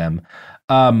manipulating them.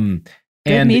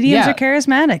 Good mediums are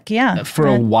charismatic, yeah. For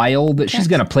a while, she's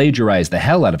going to plagiarize the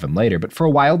hell out of him later, but for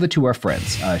a while, the two are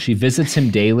friends. She visits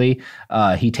him daily.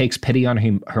 He takes pity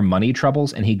on her money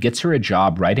troubles, and he gets her a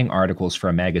job writing articles for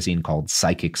a magazine called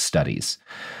Psychic Studies.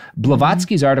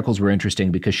 Blavatsky's articles were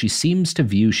interesting because she seems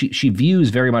to she views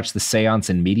very much the seance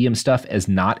and medium stuff as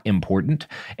not important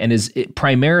and is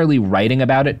primarily writing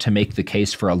about it to make the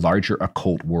case for a larger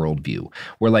occult worldview,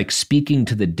 where like speaking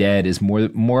to the dead is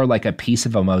more like a piece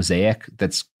of a mosaic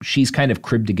she's kind of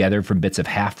cribbed together from bits of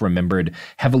half-remembered,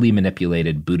 heavily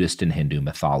manipulated Buddhist and Hindu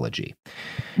mythology.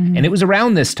 And it was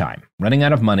around this time, running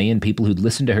out of money and people who'd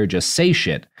listen to her just say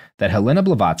shit, that Helena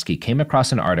Blavatsky came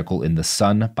across an article in The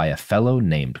Sun by a fellow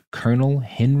named Colonel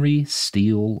Henry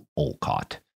Steele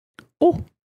Olcott. Oh.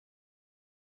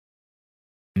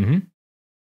 Mm-hmm.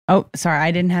 Oh, sorry,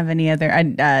 I didn't have any other.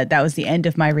 That was the end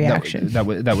of my reaction. That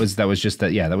was just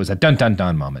that. Yeah, that was a dun dun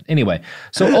dun moment. Anyway,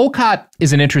 so Olcott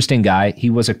is an interesting guy. He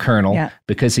was a colonel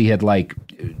because he had like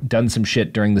done some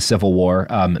shit during the Civil War,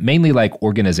 mainly like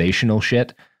organizational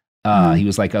shit. He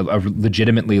was like a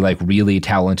legitimately like really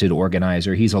talented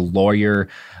organizer. He's a lawyer,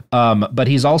 but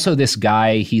he's also this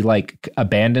guy. He like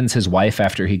abandons his wife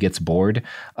after he gets bored.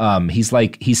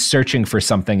 He's searching for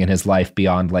something in his life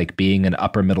beyond like being an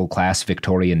upper middle class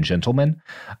Victorian gentleman,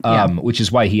 which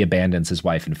is why he abandons his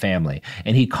wife and family.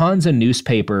 And he cons a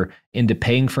newspaper into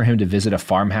paying for him to visit a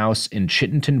farmhouse in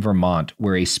Chittenden, Vermont,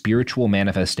 where a spiritual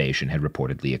manifestation had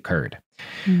reportedly occurred.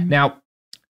 Now,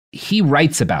 he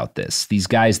writes about this. These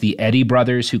guys, the Eddy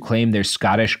brothers, who claim their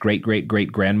Scottish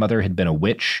great-great-great-grandmother had been a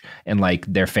witch and like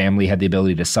their family had the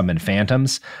ability to summon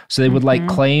phantoms. So they would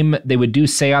they would do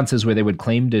seances where they would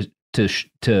claim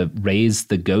to raise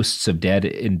the ghosts of dead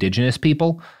indigenous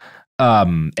people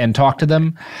and talk to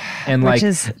them. And which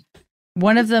is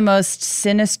one of the most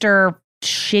sinister,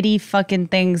 shitty fucking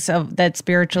things that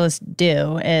spiritualists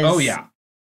do is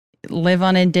live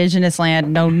on indigenous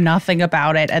land, know nothing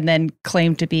about it, and then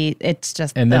claim to be,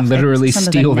 and then literally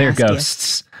steal their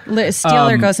ghosts. Steal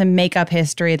their ghosts and make up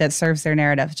history that serves their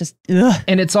narrative. Just, ugh.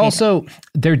 And it's also,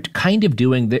 they're kind of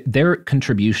doing, their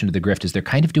contribution to the grift is they're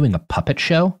kind of doing a puppet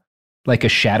show. Like a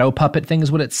shadow puppet thing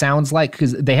is what it sounds like,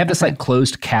 because they have this like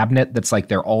closed cabinet that's like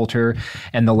their altar,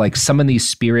 and they'll like summon these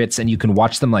spirits, and you can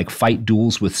watch them like fight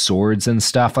duels with swords and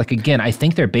stuff. Like, again, I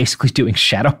think they're basically doing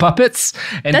shadow puppets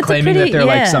and claiming that they're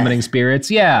like summoning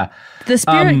spirits. Yeah. The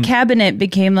spirit cabinet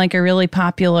became like a really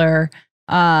popular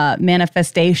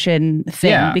manifestation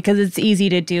thing because it's easy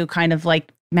to do kind of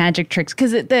like magic tricks,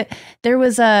 because there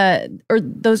was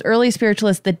those early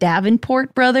spiritualists, the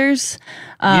Davenport brothers,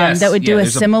 that would do a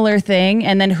similar thing,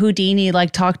 and then Houdini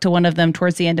like talked to one of them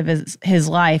towards the end of his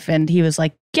life, and he was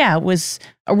like, "Yeah, it was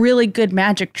a really good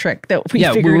magic trick that we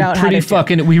figured out how to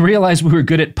do." We realized we were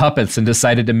good at puppets and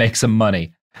decided to make some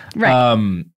money.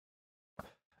 Right.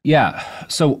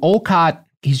 So Olcott,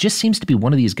 he just seems to be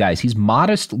one of these guys. He's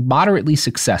moderately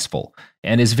successful,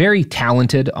 and is very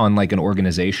talented on like an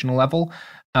organizational level.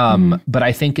 But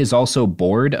I think is also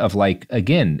bored of like,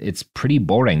 again, it's pretty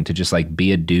boring to just like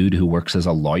be a dude who works as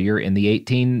a lawyer in the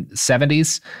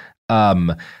 1870s.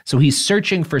 So he's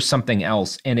searching for something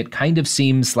else, and it kind of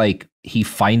seems like he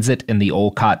finds it in the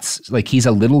Olcott's, like he's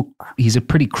a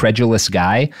pretty credulous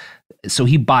guy. So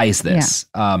he buys this.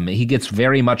 He gets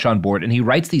very much on board, and he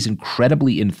writes these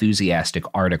incredibly enthusiastic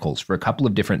articles for a couple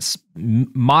of different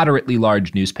moderately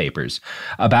large newspapers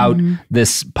about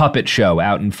this puppet show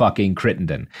out in fucking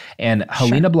Crittenden. And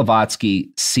Helena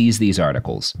Blavatsky sees these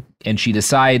articles, and she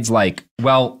decides like,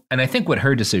 well, and I think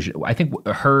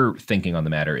her thinking on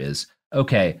the matter is,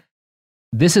 okay,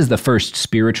 this is the first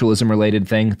spiritualism related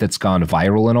thing that's gone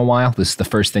viral in a while. This is the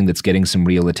first thing that's getting some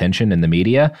real attention in the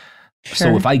media. Sure.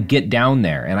 So if I get down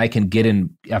there and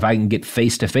if I can get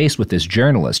face to face with this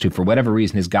journalist who for whatever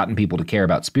reason has gotten people to care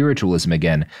about spiritualism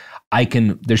again,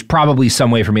 there's probably some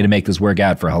way for me to make this work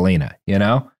out for Helena, you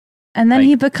know? And then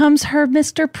he becomes her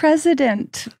Mr.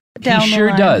 President. down He the sure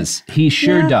line. does. He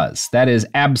sure does. That is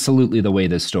absolutely the way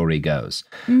this story goes.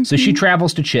 Mm-hmm. So she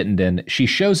travels to Chittenden. She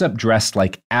shows up dressed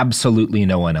like absolutely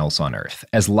no one else on earth,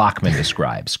 as Lockman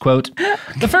describes. Quote,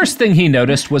 "The first thing he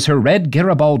noticed was her red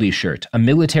Garibaldi shirt, a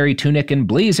military tunic in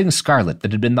blazing scarlet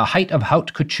that had been the height of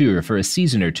haute couture for a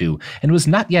season or two and was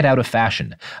not yet out of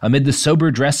fashion. Amid the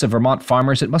sober dress of Vermont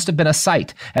farmers, it must have been a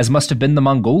sight, as must have been the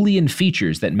Mongolian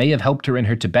features that may have helped her in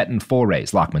her Tibetan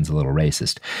forays." Lockman's a little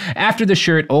racist. "After the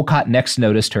shirt, Olcott next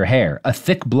noticed her hair, a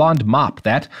thick blonde mop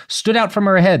that stood out from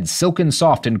her head, silken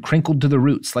soft and crinkled to the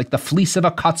roots, like the fleece of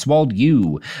a Cotswold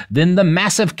ewe. Then the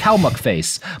massive Kalmuck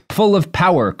face, full of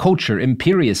power, culture,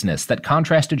 imperiousness, that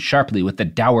contrasted sharply with the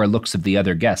dour looks of the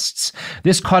other guests.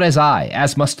 This caught his eye,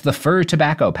 as must the fur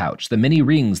tobacco pouch, the many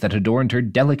rings that adorned her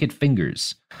delicate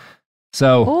fingers."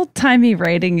 So old-timey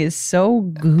writing is so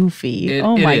goofy.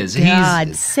 Oh my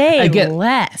God. Say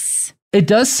less. It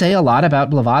does say a lot about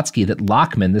Blavatsky that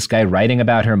Lockman, this guy writing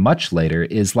about her much later,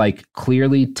 is like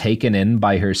clearly taken in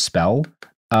by her spell.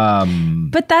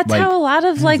 But that's how a lot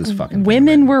of like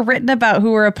women were written about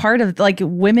who were a part of like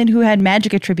women who had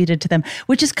magic attributed to them,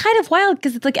 which is kind of wild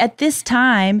because it's like at this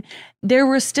time there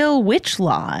were still witch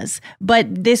laws, but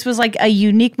this was like a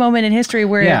unique moment in history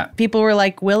where people were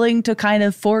like willing to kind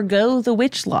of forego the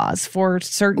witch laws for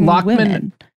certain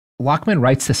women. Lockman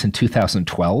writes this in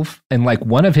 2012, and like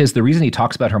the reason he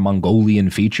talks about her Mongolian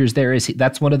features there is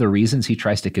that's one of the reasons he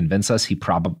tries to convince us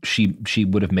she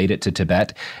would have made it to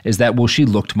Tibet is that, well, she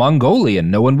looked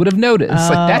Mongolian, no one would have noticed.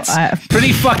 That's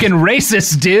pretty fucking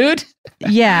racist, dude.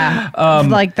 Yeah,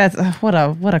 like that's what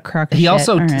a crock of He shit.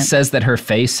 also says that her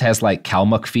face has like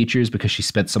Kalmuck features because she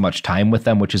spent so much time with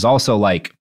them, which is also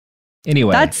like.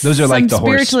 Anyway, those are like the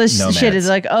spiritualist horse shit. Is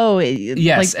like,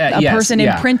 yes, like a person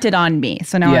imprinted on me.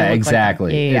 So now I look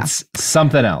exactly. Like, it's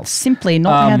something else. Simply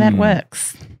not how that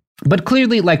works. But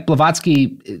clearly, like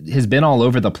Blavatsky has been all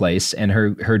over the place, and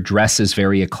her dress is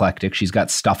very eclectic. She's got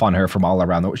stuff on her from all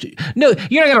around the world. No,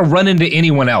 you're not going to run into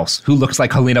anyone else who looks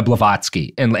like Helena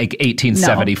Blavatsky in like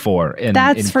 1874. No,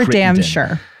 that's for damn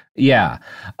sure. Yeah.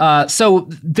 So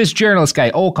this journalist guy,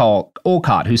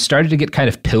 Olcott, who started to get kind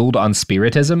of pilled on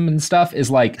spiritism and stuff, is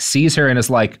like, sees her and is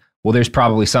like, well, there's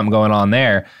probably something going on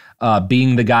there.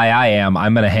 Being the guy I am,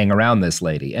 I'm going to hang around this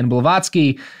lady. And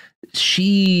Blavatsky,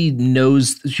 she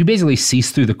basically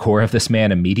sees through the core of this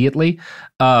man immediately,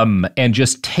 and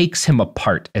just takes him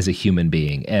apart as a human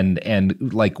being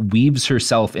and like weaves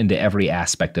herself into every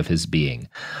aspect of his being.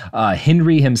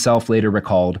 Henry himself later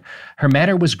recalled, "Her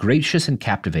manner was gracious and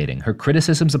captivating, her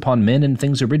criticisms upon men and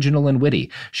things original and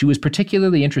witty. She was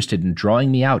particularly interested in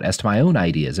drawing me out as to my own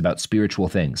ideas about spiritual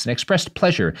things, and expressed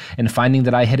pleasure in finding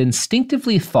that I had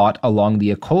instinctively thought along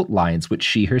the occult lines which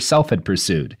she herself had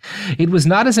pursued. It was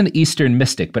not as an Eastern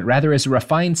mystic, but rather as a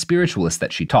refined spiritualist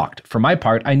that she talked. For my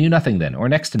part, I knew nothing then,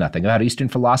 or next to nothing, about Eastern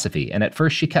philosophy, and at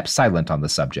first she kept silent on the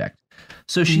subject."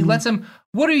 So she lets him,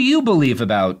 what do you believe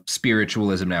about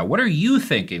spiritualism now? What are you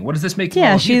thinking? What does this make you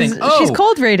think? She's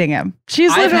cold reading him.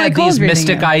 She's literally I've had cold these reading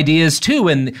mystic him. ideas too,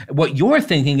 and what you're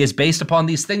thinking is based upon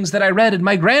these things that I read in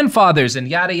my grandfather's and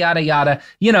yada, yada, yada.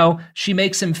 You know, she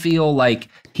makes him feel like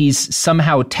he's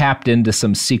somehow tapped into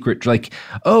some secret, like,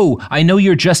 oh, I know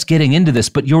you're just getting into this,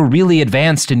 but you're really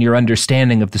advanced in your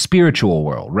understanding of the spiritual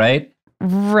world, right?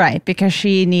 Right, because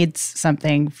she needs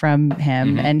something from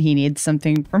him and he needs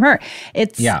something from her.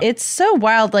 It's so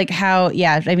wild, like how,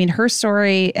 I mean, her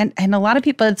story and a lot of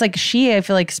people, it's like I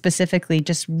feel like specifically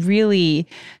just really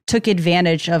took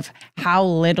advantage of how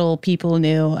little people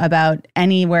knew about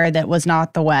anywhere that was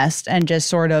not the West and just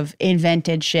sort of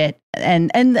invented shit. And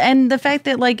the fact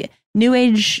that like New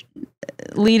Age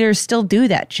leaders still do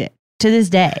that shit to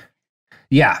this day.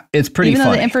 Yeah, it's pretty funny.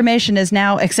 Even though the information is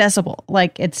now accessible,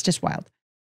 like it's just wild.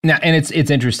 Now, and it's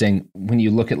interesting when you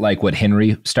look at like what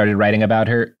Henry started writing about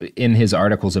her in his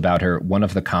articles about her. One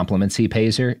of the compliments he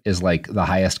pays her is like the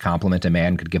highest compliment a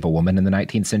man could give a woman in the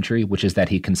 19th century, which is that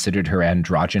he considered her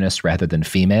androgynous rather than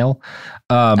female.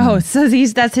 So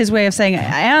that's his way of saying,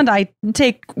 and I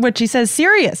take what she says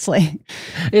seriously.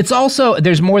 It's also,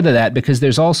 there's more than that, because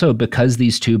because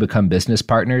these two become business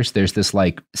partners, there's this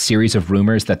like series of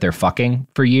rumors that they're fucking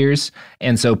for years.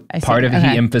 And so part of it,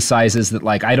 he emphasizes that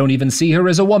like, I don't even see her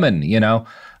as a woman, you know?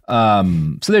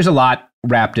 So there's a lot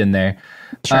wrapped in there.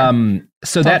 Sure.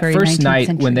 So that first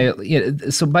night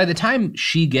when so by the time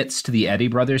she gets to the Eddy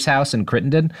brothers' house in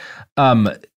Crittenden,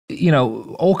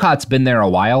 Olcott's been there a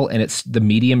while, and it's the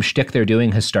medium shtick they're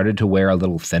doing has started to wear a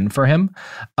little thin for him.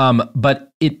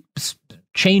 But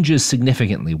changes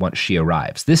significantly once she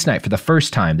arrives. This night, for the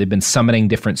first time, they've been summoning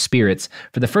different spirits.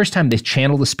 For the first time, they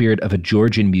channel the spirit of a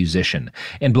Georgian musician.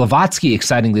 And Blavatsky,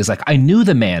 excitingly, is like, I knew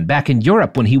the man back in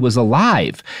Europe when he was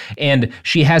alive. And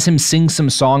she has him sing some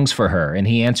songs for her, and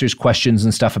he answers questions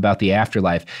and stuff about the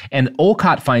afterlife. And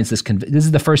Olcott finds this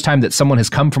is the first time that someone has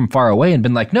come from far away and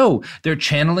been like, no, they're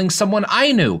channeling someone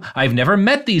I knew. I've never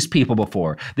met these people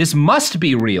before. This must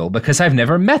be real because I've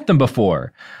never met them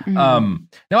before. Now,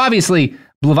 obviously,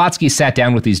 Blavatsky sat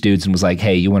down with these dudes and was like,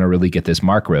 hey, you want to really get this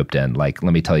mark roped in? Like,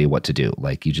 let me tell you what to do.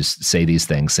 Like, you just say these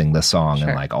things, sing this song,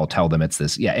 and like, I'll tell them it's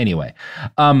this. Yeah, anyway.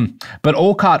 But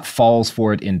Olcott falls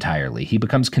for it entirely. He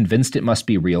becomes convinced it must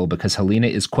be real because Helena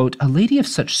is, quote, a lady of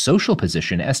such social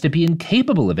position as to be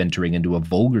incapable of entering into a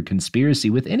vulgar conspiracy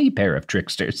with any pair of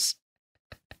tricksters.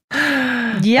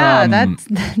 Yeah,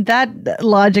 that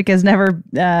logic has never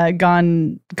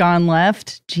gone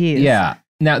left. Jeez. Yeah.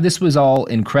 Now, this was all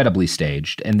incredibly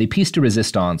staged, and the piece de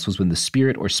resistance was when the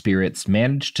spirit or spirits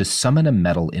managed to summon a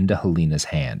medal into Helena's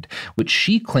hand, which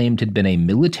she claimed had been a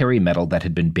military medal that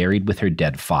had been buried with her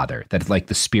dead father, that like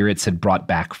the spirits had brought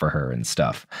back for her and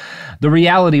stuff. The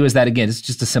reality was that, again, it's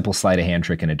just a simple sleight of hand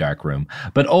trick in a dark room.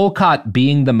 But Olcott,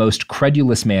 being the most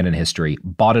credulous man in history,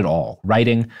 bought it all,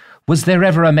 writing, was there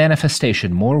ever a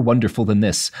manifestation more wonderful than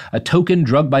this? A token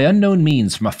drugged by unknown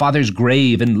means from a father's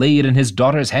grave and laid in his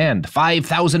daughter's hand,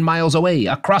 5,000 miles away,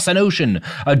 across an ocean.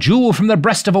 A jewel from the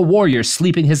breast of a warrior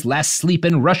sleeping his last sleep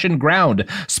in Russian ground,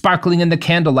 sparkling in the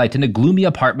candlelight in a gloomy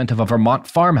apartment of a Vermont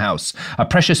farmhouse. A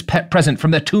precious present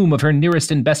from the tomb of her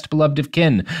nearest and best beloved of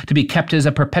kin, to be kept as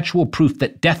a perpetual proof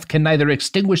that death can neither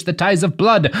extinguish the ties of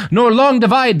blood, nor long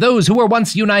divide those who were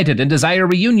once united and desire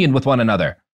reunion with one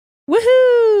another.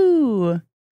 Woohoo!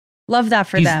 Love that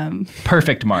for them.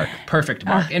 Perfect mark. Perfect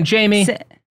mark. And Jamie,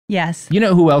 yes. You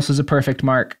know who else is a perfect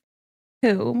mark?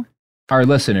 Who? Our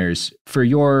listeners for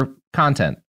your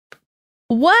content.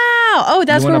 Wow. Oh,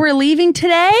 that's where we're leaving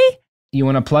today? You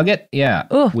want to plug it? Yeah,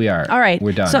 we are. All right.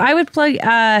 We're done. So I would plug,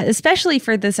 especially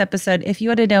for this episode, if you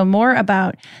want to know more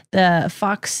about the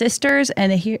Fox sisters and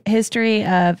the history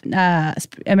of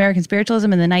American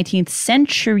spiritualism in the 19th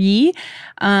century,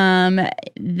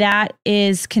 that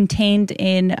is contained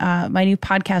in my new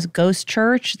podcast, Ghost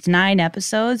Church. It's 9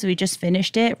 episodes. We just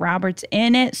finished it. Robert's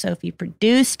in it. Sophie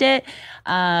produced it.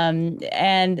 And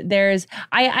there's,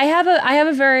 I have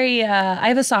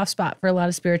a soft spot for a lot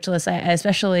of spiritualists,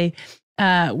 especially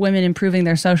women improving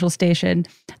their social station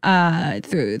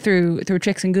through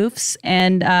tricks and goofs.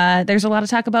 And there's a lot of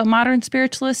talk about modern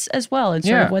spiritualists as well and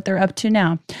sort of what they're up to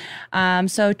now.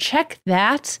 So check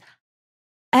that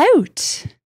out.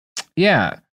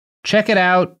 Yeah. Check it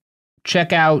out.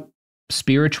 Check out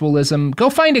spiritualism. Go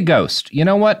find a ghost. You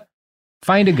know what?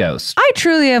 Find a ghost. I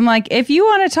truly am like, if you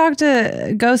want to talk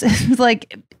to ghosts, it's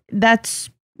like, that's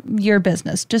your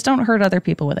business. Just don't hurt other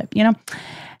people with it, you know?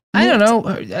 I don't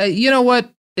know. You know what?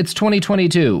 It's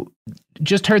 2022.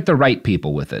 Just hurt the right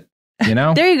people with it. You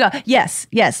know? There you go. Yes.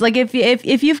 Like if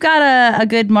you've got a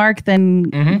good mark, then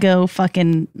go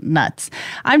fucking nuts.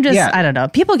 I don't know.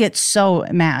 People get so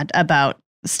mad about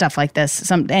stuff like this.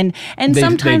 Sometimes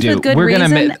with good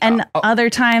reason, and other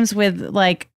times with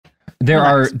like. There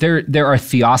are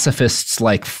theosophists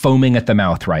like foaming at the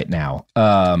mouth right now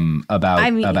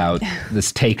about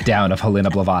this takedown of Helena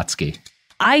Blavatsky.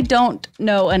 I don't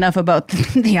know enough about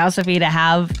theosophy to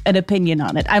have an opinion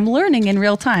on it. I'm learning in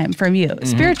real time from you.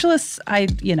 Spiritualists,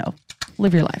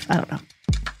 live your life. I don't know.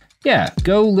 Yeah,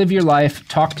 go live your life,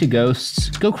 talk to ghosts,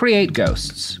 go create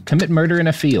ghosts, commit murder in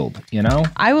a field, you know?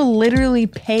 I will literally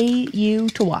pay you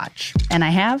to watch. And I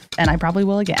have, and I probably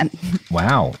will again.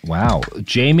 Wow.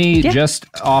 Jamie just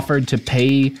offered to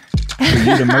pay for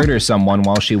you to murder someone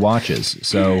while she watches,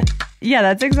 so... Yeah,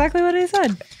 that's exactly what I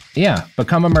said. Yeah,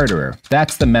 become a murderer.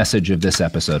 That's the message of this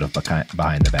episode of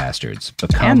Behind the Bastards.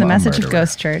 Become and the message murderer. Of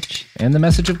Ghost Church. And the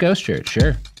message of Ghost Church,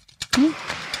 sure.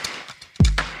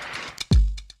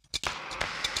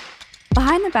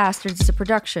 Behind the Bastards is a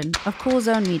production of Cool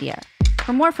Zone Media.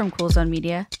 For more from Cool Zone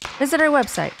Media, visit our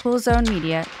website,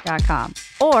 coolzonemedia.com,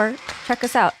 or check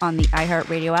us out on the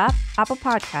iHeartRadio app, Apple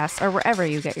Podcasts, or wherever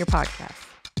you get your podcasts.